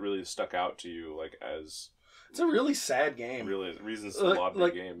things that really stuck out to you, like as... It's a really sad game. Really, reasons to love the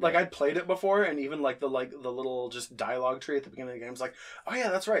game. Like I'd played it before, and even like the little just dialogue tree at the beginning of the game is like, oh yeah,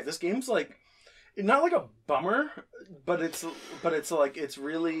 that's right. This game's like, not like a bummer, but it's like it's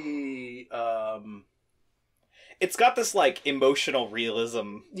really. It's got this like emotional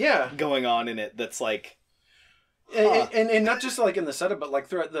realism, going on in it. That's like, and not just like in the setup, but like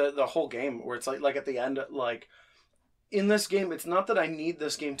throughout the whole game, where it's like at the end, like. In this game, it's not that I need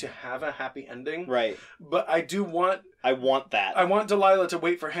this game to have a happy ending. Right. But I want that. I want Delilah to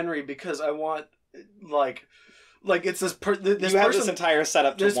wait for Henry because I want, like it's this you have this entire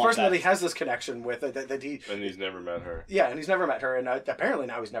setup to this want person that he has this connection with that he... And he's never met her. Yeah, and he's never met her, and apparently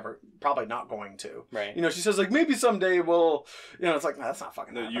now he's probably not going to. Right. You know, she says, like, maybe someday we'll... You know, it's like, no, that's not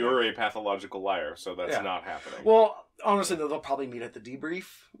fucking happening. You're a pathological liar, so that's not happening. Well, honestly, they'll probably meet at the debrief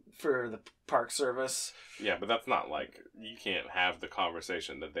for the park service. Yeah, but that's not like... You can't have the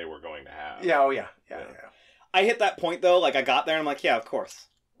conversation that they were going to have. Yeah, oh yeah. I hit that point, though, like, I got there, and I'm like, yeah, of course.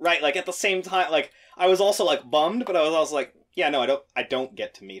 Right, like, at the same time, like, I was also, like, bummed, but I was also like, yeah, no, I don't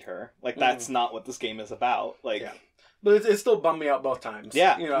get to meet her. Like, that's not what this game is about. Like, but it still bummed me out both times.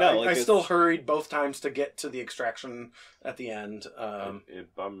 Yeah, you know, no, I still hurried both times to get to the extraction at the end.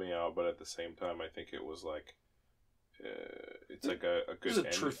 It bummed me out, but at the same time, I think it was like, it's like a good. There's a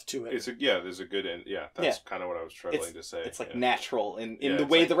truth to it. There's a good end. Yeah, that's kind of what I was struggling to say. It's like natural in the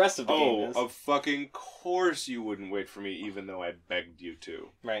way the rest of the game is. Of fucking course you wouldn't wait for me, even though I begged you to.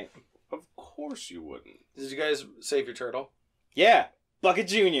 Right. Of course you wouldn't. Did you guys save your turtle? Yeah, Bucket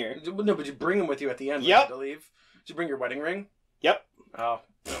Jr. No, but you bring him with you at the end. Yep. To leave. Did you bring your wedding ring? Yep. Oh,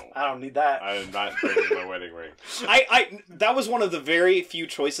 No. I don't need that. I am not bringing my wedding ring. That was one of the very few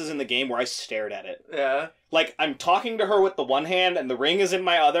choices in the game where I stared at it. Yeah. Like, I'm talking to her with the one hand, and the ring is in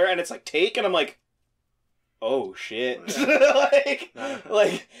my other, and it's like, take, and I'm like, oh, shit. like,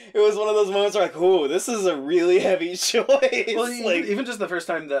 it was one of those moments where, like, oh, this is a really heavy choice. Well, like, even just the first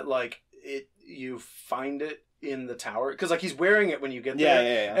time that, like, you find it in the tower, because, like, he's wearing it when you get there.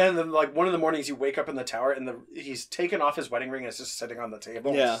 Yeah. And then, like, one of the mornings you wake up in the tower, and he's taken off his wedding ring, and it's just sitting on the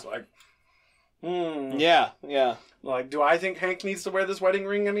table. Yeah. It's just like, Yeah. Like, do I think Hank needs to wear this wedding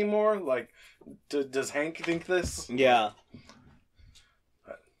ring anymore? Like, does Hank think this? Yeah.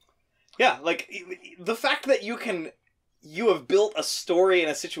 Yeah, like, the fact that you have built a story in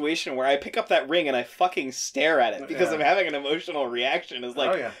a situation where I pick up that ring and I fucking stare at it because I'm having an emotional reaction is like...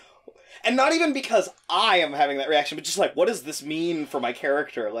 Oh, yeah. And not even because I am having that reaction, but just like, what does this mean for my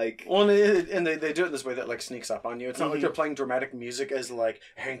character? Like, well, and they do it in this way that like sneaks up on you. It's not like they're playing dramatic music as like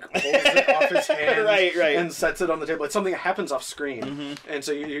Hank pulls it off his hand, right, and sets it on the table. It's something that happens off screen, and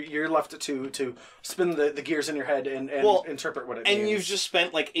so you're left to spin the gears in your head and interpret what it means. And you've just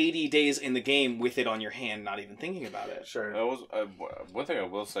spent like 80 days in the game with it on your hand, not even thinking about it. Sure. One thing I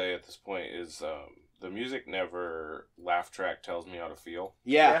will say at this point is the music never laugh track tells me how to feel.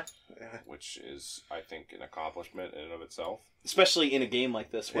 Yeah. Which is, I think, an accomplishment in and of itself. Especially in a game like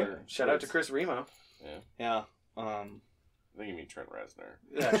this where... Shout out to Chris Remo. Yeah. I think you mean Trent Reznor.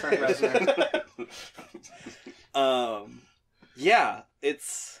 Yeah, Trent Reznor. Yeah,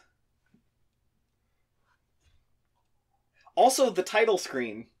 it's... Also, the title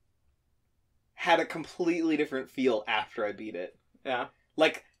screen had a completely different feel after I beat it. Yeah.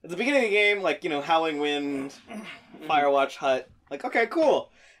 Like, at the beginning of the game, like, you know, Howling Wind, Firewatch Hut, like, okay,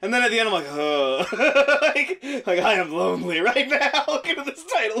 cool. And then at the end, I'm like, oh, like I am lonely right now. Look at this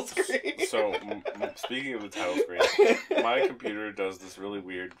title screen. So, speaking of the title screen, my computer does this really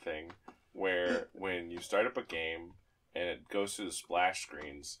weird thing where when you start up a game and it goes through the splash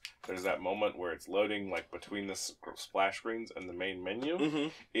screens, there's that moment where it's loading, like, between the splash screens and the main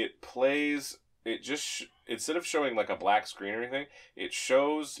menu. It plays... It just, instead of showing, like, a black screen or anything, it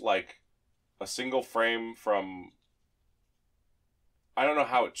shows, like, a single frame from... I don't know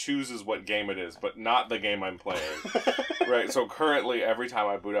how it chooses what game it is, but not the game I'm playing. Right, so currently, every time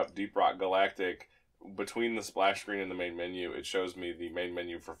I boot up Deep Rock Galactic, between the splash screen and the main menu, it shows me the main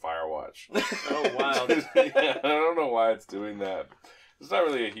menu for Firewatch. Oh, wow. Yeah, I don't know why it's doing that. It's not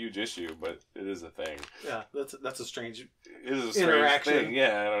really a huge issue, but it is a thing. Yeah, that's a strange It is a strange interaction. thing.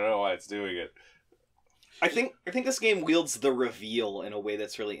 Yeah, I don't know why it's doing it. I think this game wields the reveal in a way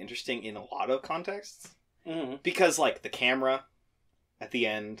that's really interesting in a lot of contexts. Because, like, the camera at the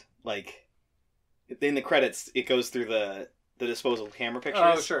end, like, in the credits, it goes through the disposable camera pictures.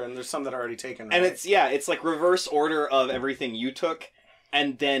 Oh, sure, and there's some that are already taken. Right? And it's like reverse order of everything you took,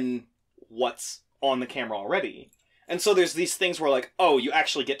 and then what's on the camera already. And so there's these things where, like, oh, you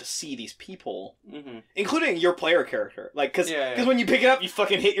actually get to see these people, including your player character. Like, because when you pick it up, you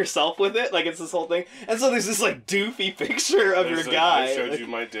fucking hit yourself with it. Like, it's this whole thing. And so there's this, like, doofy picture of your guy. I showed you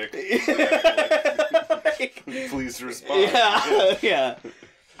my dick. Please respond. Yeah.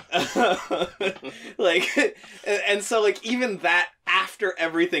 Like, and so, like, even that, after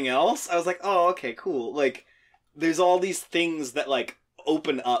everything else, I was like, oh, okay, cool. Like, there's all these things that, like,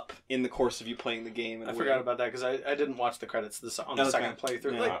 open up in the course of you playing the game. I forgot about that because I didn't watch the credits on the second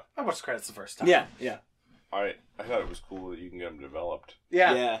playthrough. Yeah. Like, I watched the credits the first time. Yeah. I thought it was cool that you can get them developed.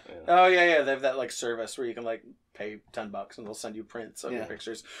 Yeah. Oh, yeah. They have that, like, service where you can, like, pay $10 and they'll send you prints of your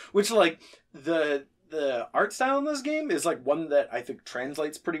pictures. Which, like, the art style in this game is, like, one that I think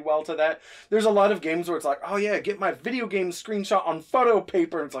translates pretty well to that. There's a lot of games where it's like, oh, yeah, get my video game screenshot on photo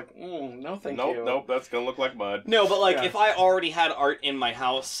paper. And it's like, no, thank you. Nope, that's going to look like mud. No, but, like, if I already had art in my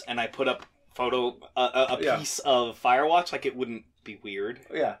house and I put up a piece of Firewatch, like, it wouldn't be weird.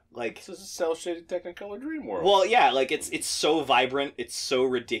 Yeah. Like, this is a cell-shaded Technicolor Dream World. Well, yeah, like, it's so vibrant, it's so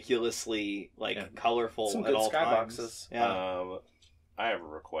ridiculously, like, colorful Some at good all times. skyboxes. Yeah. I have a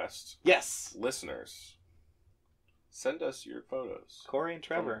request. Yes. Listeners, send us your photos. Corey and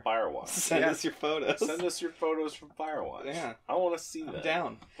Trevor. From Firewatch. Send us your photos. Send us your photos from Firewatch. Yeah. I want to see that. I'm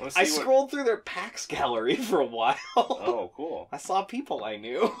down. I scrolled through their PAX gallery for a while. Oh, cool. I saw people I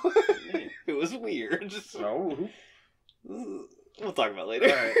knew. It was weird. Oh. We'll talk about it later.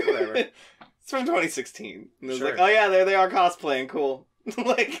 Alright, whatever. It's from 2016. And it was Sure. like, oh yeah, there they are cosplaying. Cool.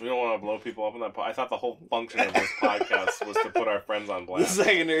 Like, we don't want to blow people up on that. I thought the whole function of this podcast was to put our friends on the blast.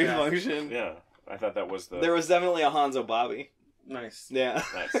 secondary function. Yeah, I thought that was the. There was definitely a Hanzo Bobby. Nice. Yeah.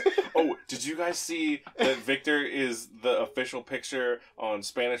 Nice. Oh, did you guys see that Victor is the official picture on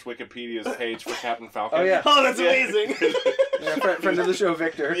Spanish Wikipedia's page for Captain Falcon? Oh, yeah. Oh, that's amazing. Yeah, friend of the show,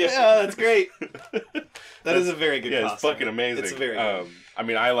 Victor. Yeah, that's great. That is a very good costume. It's fucking amazing. It's very good. I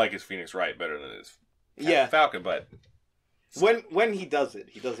mean, I like his Phoenix Wright better than his Yeah. Falcon, but... When he does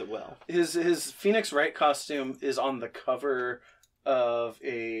it well. His Phoenix Wright costume is on the cover of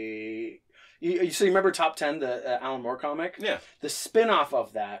a... So you remember Top 10, the Alan Moore comic? Yeah. The spin-off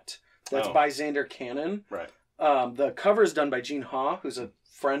of that's by Xander Cannon. Right. The cover is done by Gene Haw, who's a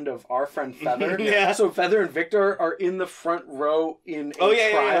friend of our friend Feather. Yeah. So Feather and Victor are in the front row in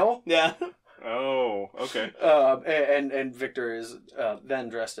a trial. Yeah. Oh, okay. And Victor is then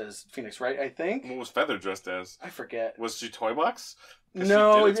dressed as Phoenix Wright, I think. What was Feather dressed as? I forget. Was she Toy Box?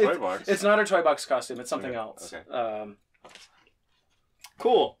 No, she did a Toy Box. It's not a Toy Box costume. It's something else. Okay.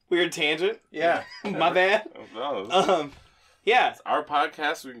 Cool. Weird tangent. Yeah. My bad. Yeah. It's our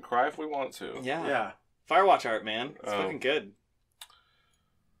podcast. We can cry if we want to. Yeah. Yeah. Firewatch art, man. It's fucking good.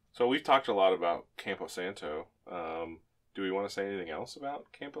 So we've talked a lot about Campo Santo. Do we want to say anything else about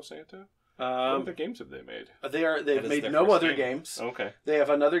Campo Santo? What other games have they made? They've made no other games. Okay. They have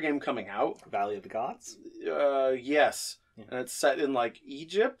another game coming out. Valley of the Gods? Yes. Yeah. And it's set in like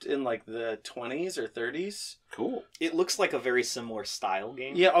Egypt in like the 20s or 30s. Cool. It looks like a very similar style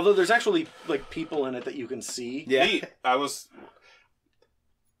game. Yeah, although there's actually like people in it that you can see. Yeah.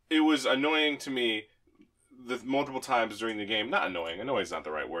 It was annoying to me the multiple times during the game. Not annoying. Annoying is not the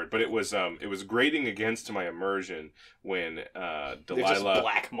right word, but it was grating against my immersion when Delilah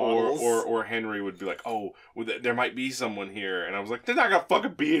black models. or Henry would be like, "Oh, well, there might be someone here," and I was like, "There's not gonna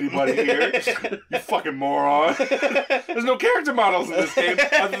fucking be anybody here, you fucking moron." There's no character models in this game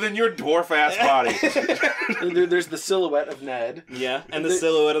other than your dwarf ass body. There's the silhouette of Ned. Yeah, and the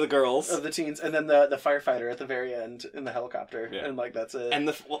silhouette of the girls. Of the teens, and then the firefighter at the very end in the helicopter. Yeah. And like that's it. And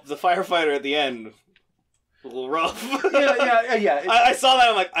the firefighter at the end. A little rough. Yeah. I saw that.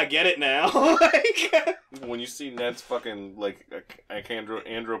 I'm like, I get it now. When you see Ned's fucking like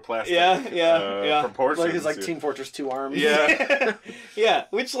androplastic, yeah, proportions, like his like Team Fortress 2 arms. yeah, yeah.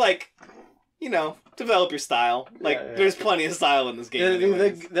 Which develop your style. There's plenty of style in this game.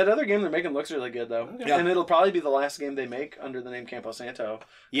 That other game they're making looks really good though, and it'll probably be the last game they make under the name Campo Santo.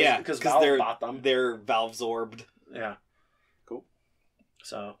 Yeah, because Valve bought them. They're Valve-zorbed. Yeah, cool.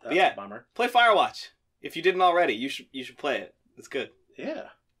 So that's a bummer. Play Firewatch. If you didn't already, you should play it. It's good. Yeah.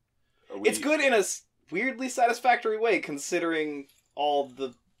 It's good in a weirdly satisfactory way, considering all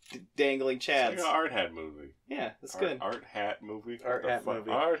the dangling chads. It's like an art hat movie. Yeah, it's good. Art hat movie. Art hat movie.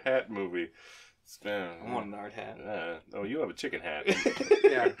 Art hat movie. I want an art hat. Oh, you have a chicken hat.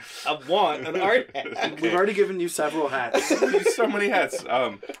 Yeah. I want an art hat. Okay. We've already given you several hats. So many hats.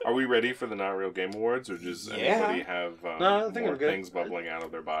 Are we ready for the Not Real Game Awards, or does anybody have No, I think more I'm good. things bubbling out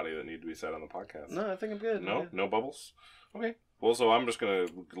of their body that need to be said on the podcast? No, I think I'm good. No? Yeah. No bubbles? Okay. Well, so I'm just going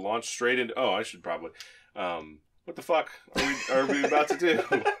to launch straight into... Oh, I should probably... what the fuck are we about to do?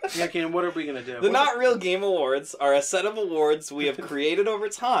 Yeah, Keenan, what are we going to do? The Not Real Game Awards are a set of awards we have created over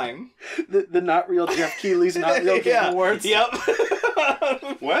time. The Not Real Jeff Keighley's Not Real Game Awards? Yep.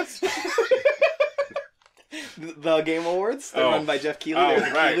 What? The Game Awards. They're run by Jeff Keighley. Oh,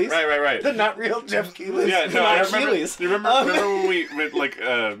 They're right. The Not Real Jeff Keighley's. Yeah, no, I remember. Keighley's. Remember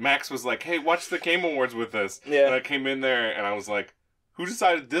when Max was like, "Hey, watch the Game Awards with us." Yeah. And I came in there and I was like, "Who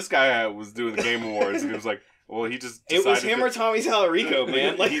decided this guy was doing the Game Awards?" And he was like, "Well, he just decided it was him or Tommy Tallarico,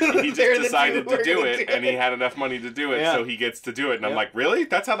 man. Like he just decided to do it, and he had enough money to do it, so he gets to do it." And I'm like, "Really?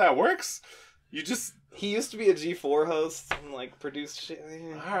 That's how that works? You just." He used to be a G4 host and produced shit.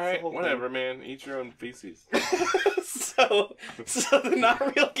 All right, whatever, man. Eat your own feces. so the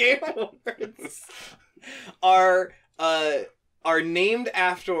Not Real Game Awards are named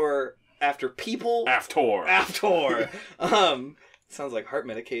after people. After. Sounds like heart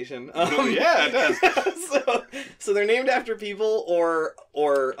medication. Yeah, it does. So they're named after people or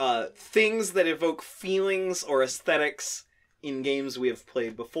things that evoke feelings or aesthetics in games we have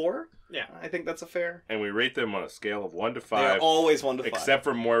played before. Yeah, I think that's a fair. And we rate them on a scale of 1 to 5. They're always 1 to 5. Except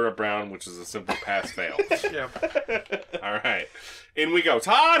for Moira Brown, which is a simple pass-fail. Yeah. All right. In we go.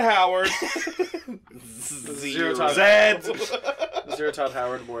 Todd Howard. Zero Todd. Zed. Zero Todd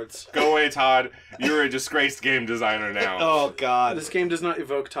Howard Awards. Go away, Todd. You're a disgraced game designer now. Oh, God. This game does not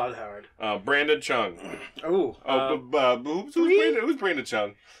evoke Todd Howard. Brandon Chung. Who's Brandon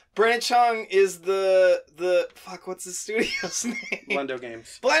Chung? Brandon Chung is the fuck. What's the studio's name? Blendo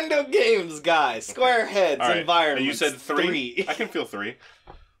Games. Blendo Games guy. Square Heads All right. Environment. And you said 3? I can feel 3.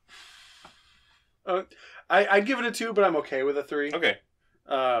 I'd give it a 2, but I'm okay with a 3. Okay.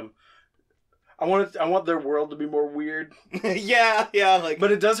 I I want their world to be more weird. yeah, like.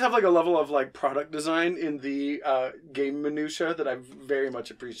 But it does have like a level of like product design in the game minutia that I very much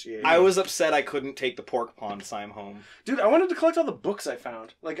appreciate. I was upset I couldn't take the pork pond Sime home. Dude, I wanted to collect all the books I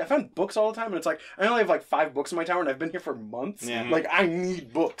found. Like, I found books all the time, and it's like, I only have like 5 books in my tower, and I've been here for months. Yeah. Like, I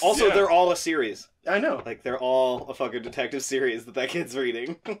need books. Also, they're all a series. I know. Like, they're all a fucking detective series that kid's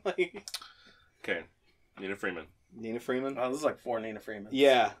reading. Like... Okay. Nina Freeman. Nina Freeman? Oh, this is like 4 Nina Freeman.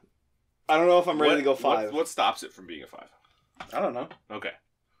 Yeah. I don't know if I'm ready to go 5. What stops it from being a 5? I don't know. Okay.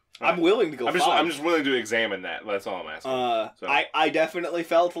 I'm willing to go 5. I'm just willing to examine that. That's all I'm asking. So. I definitely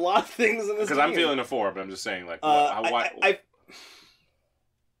felt a lot of things in this game. Because I'm feeling a 4, but I'm just saying, like,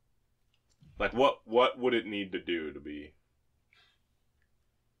 what would it need to do to be...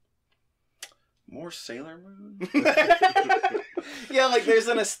 More Sailor Moon? Yeah, like, there's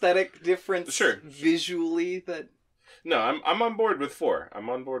an aesthetic difference visually that... No, I'm on board with 4. I'm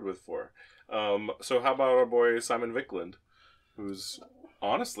on board with 4. So how about our boy Simon Viklund, who's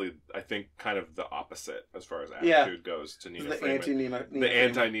honestly, I think, kind of the opposite as far as attitude goes to Nina Freeman. The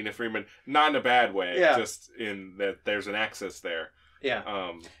anti-Nina Freeman. Not in a bad way, just in that there's an axis there.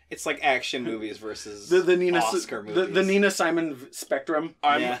 Yeah. It's like action movies versus the Nina Oscar movies. The Nina Simon spectrum.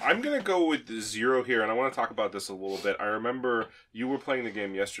 I'm going to go with 0 here, and I want to talk about this a little bit. I remember you were playing the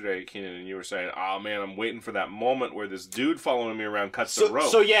game yesterday, Keenan, and you were saying, oh man, I'm waiting for that moment where this dude following me around cuts the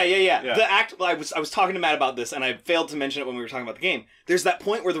rope. So yeah. The act, I was talking to Matt about this, and I failed to mention it when we were talking about the game. There's that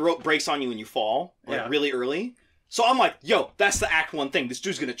point where the rope breaks on you and you fall, like really early. So I'm like, yo, that's the Act 1 thing. This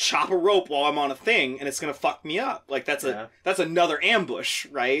dude's gonna chop a rope while I'm on a thing, and it's gonna fuck me up. Like, that's another ambush,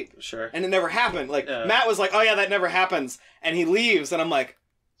 right? Sure. And it never happened. Like, Matt was like, oh yeah, that never happens. And he leaves, and I'm like,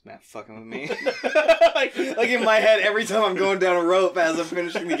 is Matt fucking with me? like in my head, every time I'm going down a rope as I'm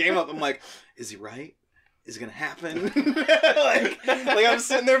finishing the game up, I'm like, is he right? Is it gonna happen? like I'm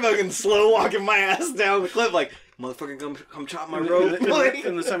sitting there fucking slow walking my ass down the cliff, like, motherfucker, come chop my rope.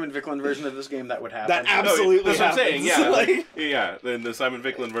 In the Simon Viklund version of this game, that would happen. That absolutely happens. That's what I'm saying, yeah. In the Simon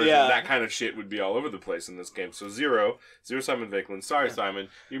Viklund version, that kind of shit would be all over the place in this game. So 0 Simon Viklund. Sorry, Simon,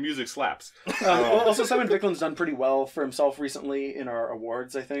 your music slaps. Also, Simon Viklund's done pretty well for himself recently in our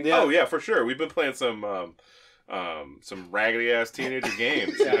awards, I think. Yeah. Oh, yeah, for sure. We've been playing some raggedy-ass teenager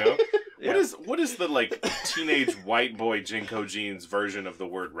games, you know? What is the, like, teenage white boy Jinko Jeans version of the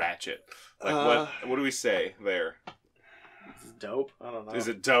word ratchet? Like, what do we say there? It's dope. I don't know. Is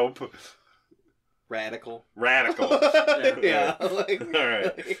it dope? Radical. Yeah. All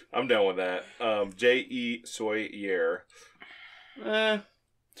right. I'm done with that. J.E. Sawyer.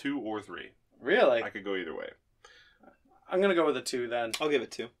 2 or 3. Really? I could go either way. I'm going to go with a 2 then. I'll give it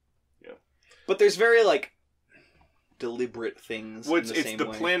 2. Yeah. But there's very, like, deliberate things. Well, it's the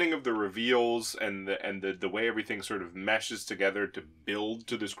planning of the reveals and the way everything sort of meshes together to build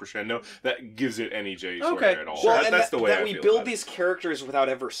to this crescendo that gives it any J. Sawyer at all. Well, that's the way that I we feel build about these characters without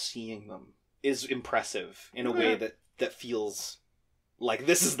ever seeing them is impressive in a way that feels like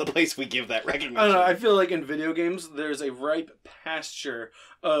this is the place we give that recognition. I don't know. I feel like in video games, there's a ripe pasture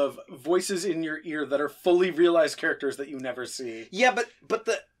of voices in your ear that are fully realized characters that you never see. Yeah, but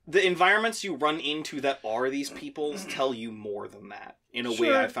the environments you run into that are these peoples tell you more than that in a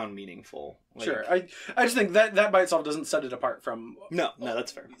way I found meaningful. Like, sure. I just think that by itself doesn't set it apart from no,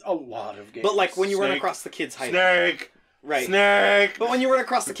 that's fair. A lot of games. But like when you run across the kid's hideout. Snake! Right. Snake! But when you run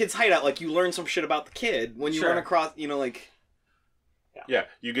across the kid's hideout, like you learn some shit about the kid. When you run across, like... Yeah,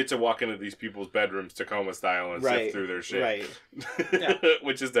 you get to walk into these people's bedrooms Tacoma style and sift through their shit. Right.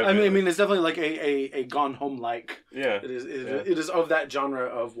 Which is definitely... I mean, it's definitely like a Gone Home-like. Yeah. It is of that genre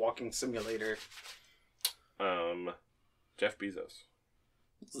of walking simulator. Jeff Bezos.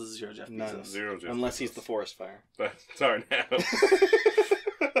 This is 0 Jeff None. Bezos. 0 Jeff Unless Bezos. he's the forest fire. But Tarn Adams.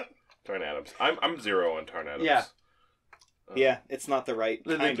 Tarn Adams. I'm 0 on Tarn Adams. Yeah. Yeah, it's not the right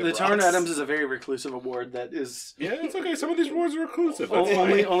kind of The Tarn Adams is a very reclusive award that is... Yeah, it's okay. Some of these awards are reclusive. That's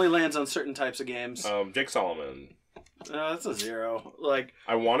only lands on certain types of games. Jake Solomon. That's a 0. Like,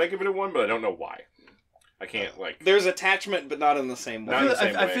 I want to give it a 1, but I don't know why. I can't, like... There's attachment, but not in the same way.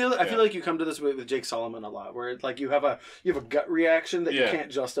 I feel like you come to this with Jake Solomon a lot, where like you have a gut reaction that you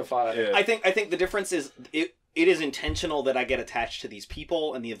can't justify. Yeah. I think the difference is it is intentional that I get attached to these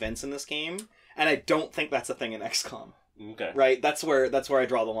people and the events in this game, and I don't think that's a thing in XCOM. Okay. Right? That's where I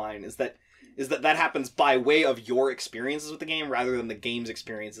draw the line, is that happens by way of your experiences with the game rather than the game's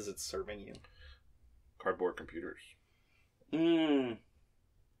experiences it's serving you. Cardboard computers. I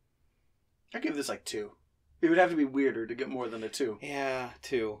give this like 2. It would have to be weirder to get more than a 2. Yeah,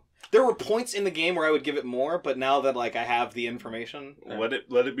 2. There were points in the game where I would give it more, but now that like I have the information, let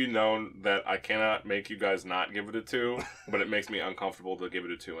it be known that I cannot make you guys not give it a 2, but it makes me uncomfortable to give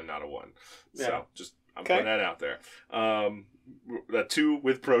it a 2 and not a 1. Yeah. So just I'm putting that out there. A 2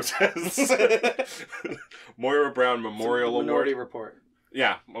 with protests. Moira Brown Memorial Minority Award. Report.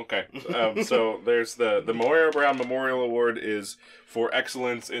 Yeah, okay. So there's the Moira Brown Memorial Award is for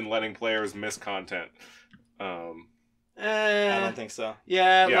excellence in letting players miss content. I don't think so.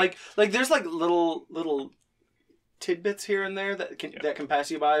 Yeah, like there's like little tidbits here and there that can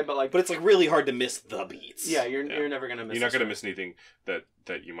pass you by, but it's like really hard to miss the beats. Yeah, you're never gonna miss. You're not gonna miss anything that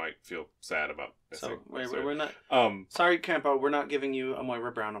you might feel sad about missing. So we're not. Sorry, Campo, we're not giving you a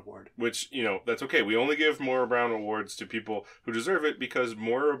Moira Brown award. Which that's okay. We only give Moira Brown awards to people who deserve it because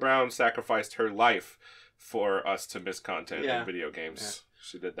Moira Brown sacrificed her life for us to miss content in video games. Yeah.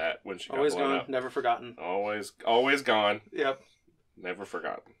 She did that when she got always blown gone, up. never forgotten. Always gone. Yep. Never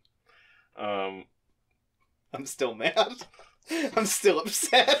forgotten. I'm still mad. I'm still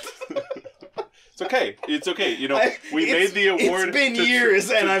upset. It's okay. It's okay. We made the award. It's been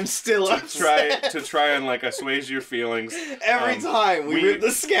years, and I'm still upset. To try and like assuage your feelings. Every time we rip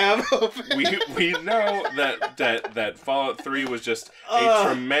the scab open. We know that Fallout 3 was just a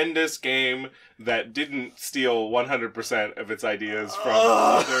tremendous game that didn't steal 100% of its ideas from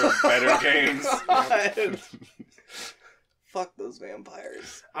other better games. Fuck those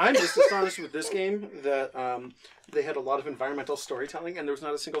vampires. I'm just astonished with this game that they had a lot of environmental storytelling and there was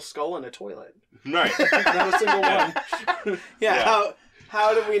not a single skull in a toilet. Right. Not a single one. Yeah.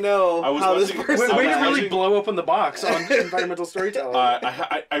 How do we know how this person... Way to really blow open the box on environmental storytelling.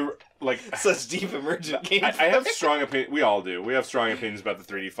 I like such deep emergent games. I have strong opinions. We all do. We have strong opinions about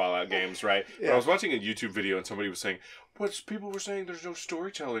the 3D Fallout games, right? Yeah. But I was watching a YouTube video and somebody was saying, people were saying there's no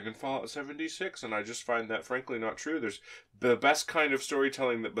storytelling in Fallout 76, and I just find that frankly not true. There's the best kind of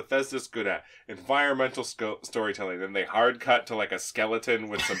storytelling that Bethesda's good at, environmental storytelling. Then they hard cut to like a skeleton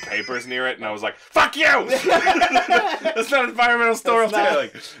with some papers near it, and I was like, "Fuck you!" That's not environmental storytelling.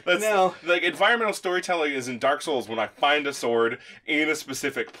 That's like environmental storytelling is in Dark Souls when I find a sword in a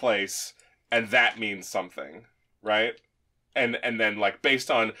specific place, and that means something, right? And then, like,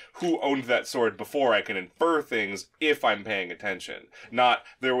 based on who owned that sword before, I can infer things if I'm paying attention. Not,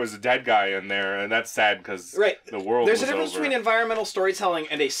 there was a dead guy in there, and that's sad because the world There's a difference between environmental storytelling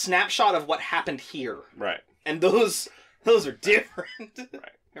and a snapshot of what happened here. Right. And those are different.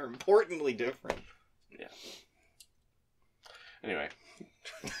 Right. They're importantly different. Yeah. Anyway.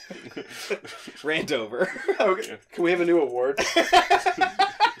 Rant over. Okay. Can we have a new award?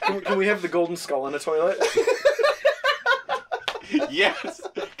 Can we have the golden skull in a toilet? Yes.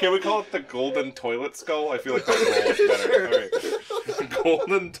 Can we call it the golden toilet skull? I feel like that rolls better. Sure. All right.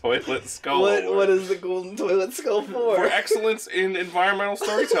 Golden toilet skull. What is the golden toilet skull for? For excellence in environmental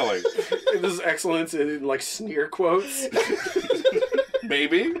storytelling. This is excellence in like sneer quotes.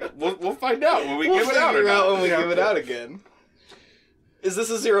 Maybe we'll find out when we give it out. When we give it out again. Is this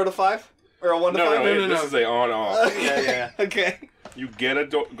a 0 to 5 or a 1 to 5? No. This is a on-off. Yeah. Okay. You get a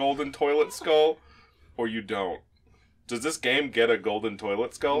golden toilet skull, or you don't. Does this game get a golden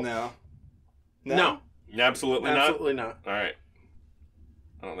toilet skull? No. Absolutely not? Absolutely not. Alright.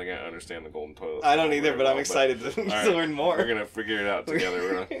 I don't think I understand the golden toilet skull. I don't either, but I'm excited to learn more. We're going to figure it out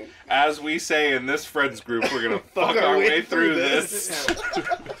together. As we say in this friends group, we're going to fuck our way through this.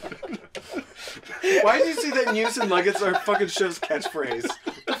 Why did you see that Newsom like it's our fucking show's catchphrase?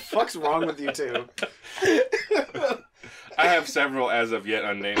 What the fuck's wrong with you two? I have several as of yet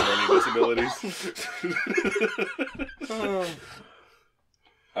unnamed learning disabilities.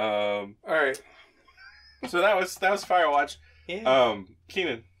 All right. So that was Firewatch. Yeah.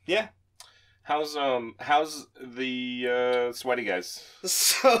 Keenan. Yeah. How's the sweaty guys?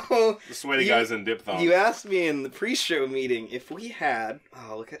 So the sweaty guys in diphthongs. You asked me in the pre-show meeting if we had.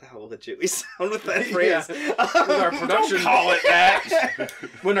 Oh, look at how legit we sound with that phrase. With our production. Don't call it that.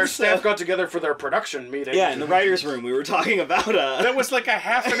 When our staff got together for their production meeting. Yeah, in the writers' room, we were talking about. That was like a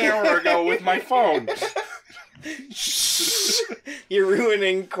half an hour ago with my phone. You're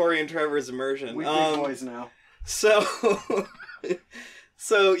ruining Corey and Trevor's immersion. We big boys now.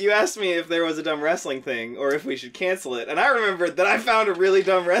 So you asked me if there was a dumb wrestling thing or if we should cancel it, and I remembered that I found two really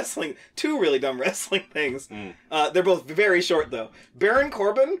dumb wrestling things. They're both very short though. Baron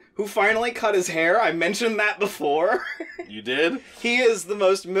Corbin, who finally cut his hair, I mentioned that before. You did? He is the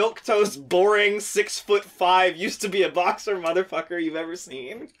most milquetoast, boring 6'5", used to be a boxer motherfucker you've ever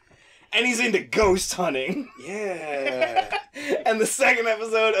seen. And he's into ghost hunting. Yeah. And the second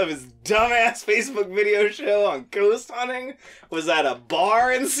episode of his dumbass Facebook video show on ghost hunting was at a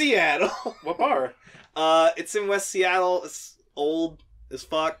bar in Seattle. What bar? It's in West Seattle. It's old as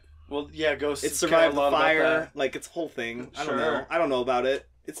fuck. Well, yeah, ghosts. It survived care a the lot about fire. that. Like, it's a whole thing. I don't Sure. know. I don't know about it.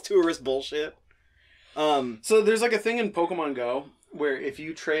 It's tourist bullshit. So there's like a thing in Pokemon Go where if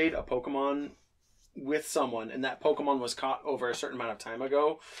you trade a Pokemon with someone and that Pokemon was caught over a certain amount of time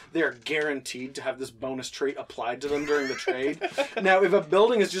ago, they're guaranteed to have this bonus trait applied to them during the trade. Now, if a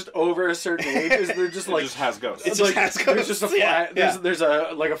building is just over a certain age, they're just like... It just has ghosts. It just has There's just a flag. Yeah. There's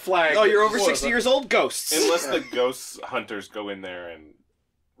a like a flag. Oh, you're over Whoa, 60 years old? Ghosts. Unless the ghost hunters go in there and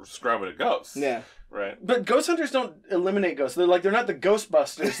scrub it a ghost. Yeah. Right. But ghost hunters don't eliminate ghosts. They're they're not the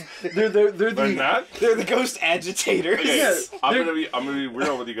Ghostbusters. They're They're not? They're the ghost agitators. Okay, Yeah, I'm gonna be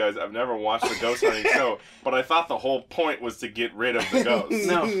real with you guys. I've never watched the ghost hunting show, but I thought the whole point was to get rid of the ghosts.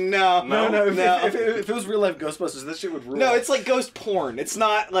 No. No. If it was real life Ghostbusters, this shit would rule. No, it's like ghost porn. It's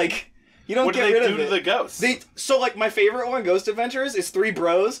not like... You don't What do get they rid do of to it. the ghosts? So, like, my favorite one, Ghost Adventures, is 3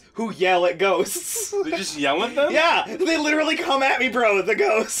 bros who yell at ghosts. They just yell at them? Yeah, they literally come at me, bro, the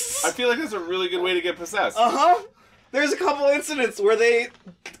ghosts. I feel like that's a really good way to get possessed. Uh-huh. There's a couple incidents where they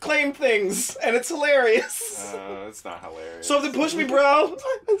claim things, and it's hilarious. It's not hilarious. Something push me, bro.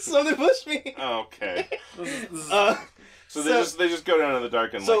 Something push me. Okay. So they just go down in the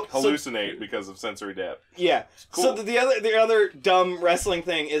dark and like hallucinate because of sensory depth. Yeah. Cool. So the other dumb wrestling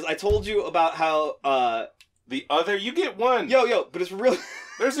thing is I told you about how you get one. Yo, but it's really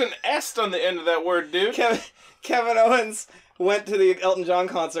There's an S on the end of that word, dude. Kevin Owens went to the Elton John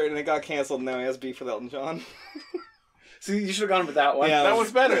concert and it got canceled and now he has beef with Elton John. See, you should have gone with that one. Yeah. That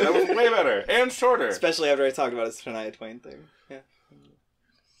was better. That was way better. And shorter. Especially after I talked about his Shania Twain thing. Yeah.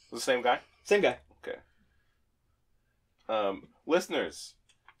 The same guy? Same guy. Okay. Listeners,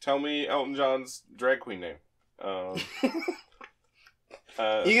 tell me Elton John's drag queen name. You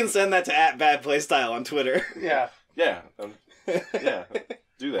can send that to @badplaystyle on Twitter. Yeah. Yeah. Yeah.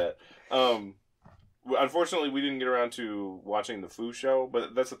 Do that. Unfortunately, we didn't get around to watching the Foo Show,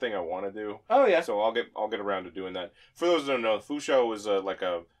 but that's the thing I want to do. Oh yeah. So I'll get around to doing that. For those that don't know, the Foo Show is like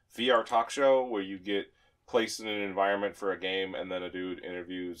a VR talk show where you get placed in an environment for a game, and then a dude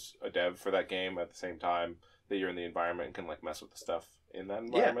interviews a dev for that game at the same time that you're in the environment and can like mess with the stuff in that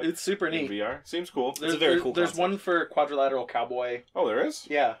environment. Yeah, it's super in neat. VR. Seems cool. It's a very cool There's concept. one for Quadrilateral Cowboy. Oh, there is?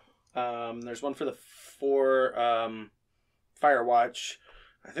 Yeah. There's one for Firewatch.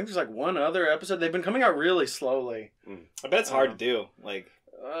 I think there's like one other episode. They've been coming out really slowly. I bet it's hard to do. Like,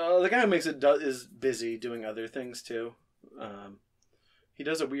 the guy who makes it is busy doing other things too. He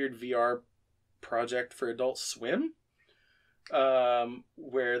does a weird VR project for Adult Swim,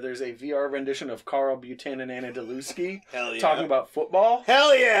 where there's a VR rendition of Carl Buchanan and Anna Delusky hell yeah. talking about football.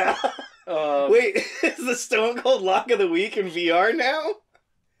 Hell yeah! Wait, Wait, is the Stone Cold Lock of the Week in VR now?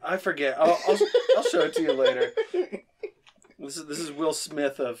 I forget. I'll show it to you later. This is Will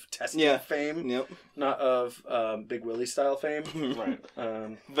Smith of testing fame, Yep. not of Big Willie style fame. Right.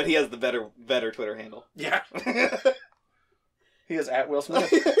 But he has the better Twitter handle. Yeah. He is at Will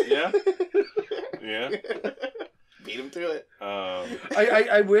Smith. Yeah? Yeah. Beat him to it.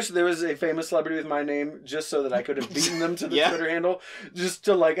 I wish there was a famous celebrity with my name just so that I could have beaten them to the Twitter handle, just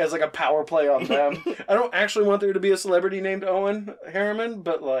to like as like a power play on them. I don't actually want there to be a celebrity named Owen Harriman,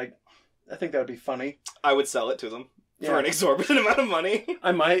 but like I think that would be funny. I would sell it to them for an exorbitant amount of money.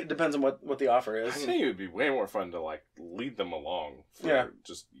 I might. Depends on what the offer I is. think it would be way more fun to like lead them along for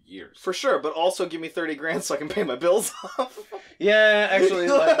just years. For sure, but also give me $30,000 so I can pay my bills off. Yeah, actually,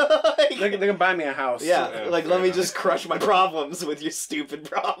 like, they can buy me a house. Yeah, like let me just crush my problems with your stupid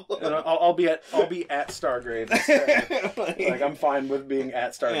problems. And I'll be at Stargrave instead. Like I'm fine with being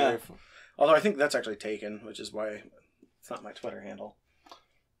at Stargrave. Yeah. Although I think that's actually taken, which is why it's not my Twitter handle.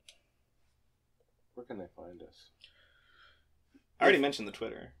 Where can they find us? I already mentioned the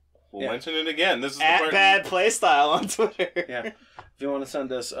Twitter. We'll mention it again. This is @badplaystyle on Twitter. Yeah. If you want to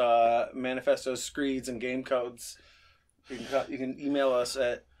send us manifestos, screeds, and game codes, you can email us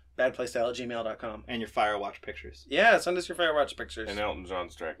at badplaystyle@gmail.com. And your Firewatch pictures. Yeah, send us your Firewatch pictures. And Elton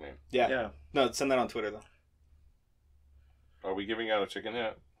John's drag name. Yeah. No, send that on Twitter though. Are we giving out a chicken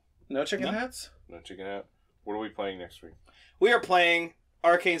hat? No chicken hats? No chicken hat. What are we playing next week? We are playing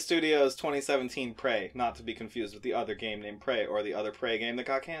Arcane Studios' 2017 Prey, not to be confused with the other game named Prey or the other Prey game that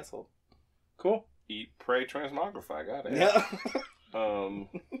got canceled. Cool. Eat, pray, transmogrify. Got it. Yeah.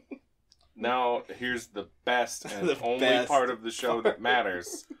 Now, here's the best and The only best part of the show that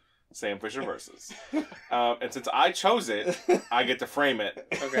matters. Sam Fisher versus. And since I chose it, I get to frame it.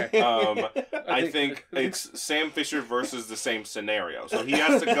 Okay. I think it's Sam Fisher versus the same scenario. So he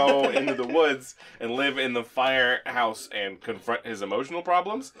has to go into the woods and live in the firehouse and confront his emotional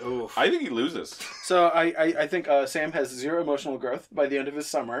problems. Oof. I think he loses. So I think Sam has 0 emotional growth by the end of his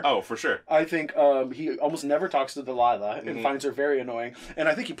summer. Oh, for sure. I think he almost never talks to Delilah and finds her very annoying. And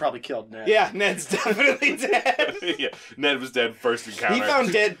I think he probably killed Ned. Yeah, Ned's definitely dead. Yeah, Ned was dead first encounter. He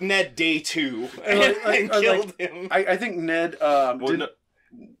found dead Ned day 2 and killed him. I think Ned no,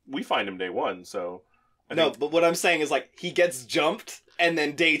 we find him day 1, so... But what I'm saying is, like, he gets jumped, and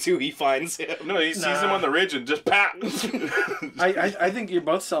then day 2 he finds him. No, he sees him on the ridge and just pat! I think you're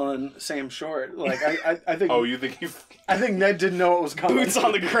both selling Sam short. Like, I think... Oh, you think he... I think Ned didn't know what was coming. Boots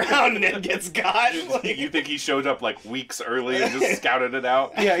on the ground, Ned gets got. You think he showed up, like, weeks early and just scouted it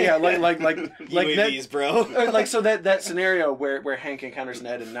out? Yeah, like UAVs, Ned, bro. Like, so that scenario where Hank encounters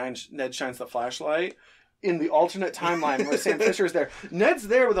Ned and Ned shines the flashlight, in the alternate timeline where Sam Fisher's there, Ned's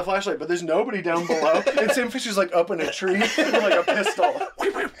there with a flashlight, but there's nobody down below, and Sam Fisher's like up in a tree with like a pistol.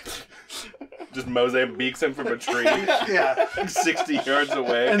 Just Mozambiques him from a tree. Yeah. 60 yards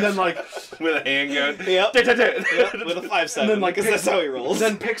away. And then like with a handgun. Yep. With a 5.7. And then like because that's how he rolls.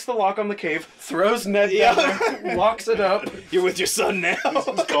 Then picks the lock on the cave, throws Ned down, locks it up. You're with your son now.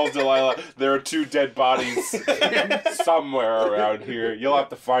 Calls Delilah. There are 2 dead bodies somewhere around here. You'll have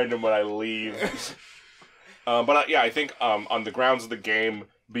to find them when I leave. I think on the grounds of the game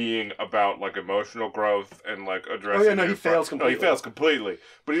being about like emotional growth and like addressing. Oh yeah, no, he fails completely. No, he fails completely,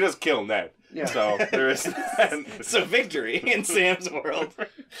 but he does kill Ned. Yeah. So there is that. It's a victory in Sam's world.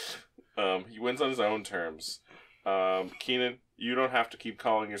 He wins on his own terms. Keenan, you don't have to keep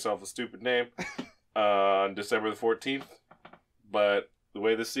calling yourself a stupid name on December the 14th, but the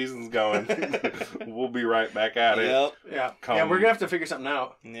way this season's going, we'll be right back at it. Yep. Yeah. Yeah, we're gonna have to figure something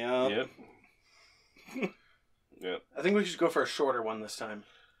out. Yep. Yep. I think we should go for a shorter one this time.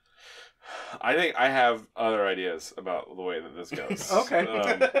 I think I have other ideas about the way that this goes. Okay.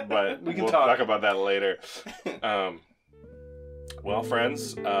 But we can we'll talk about that later. Well,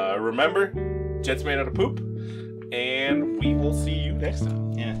 friends, remember, Jet's made out of poop, and we will see you next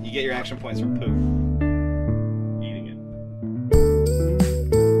time. Yeah, you get your action points from poop. Eating it.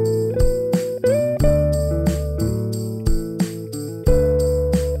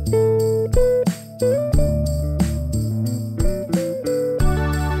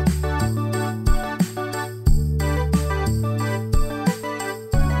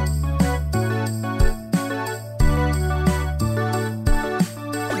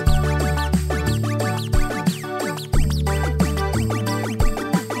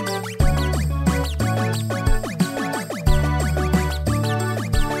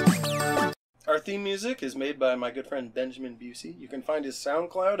 Theme music is made by my good friend Benjamin Busey. You can find his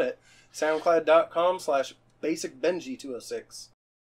SoundCloud at soundcloud.com/basicbenji206.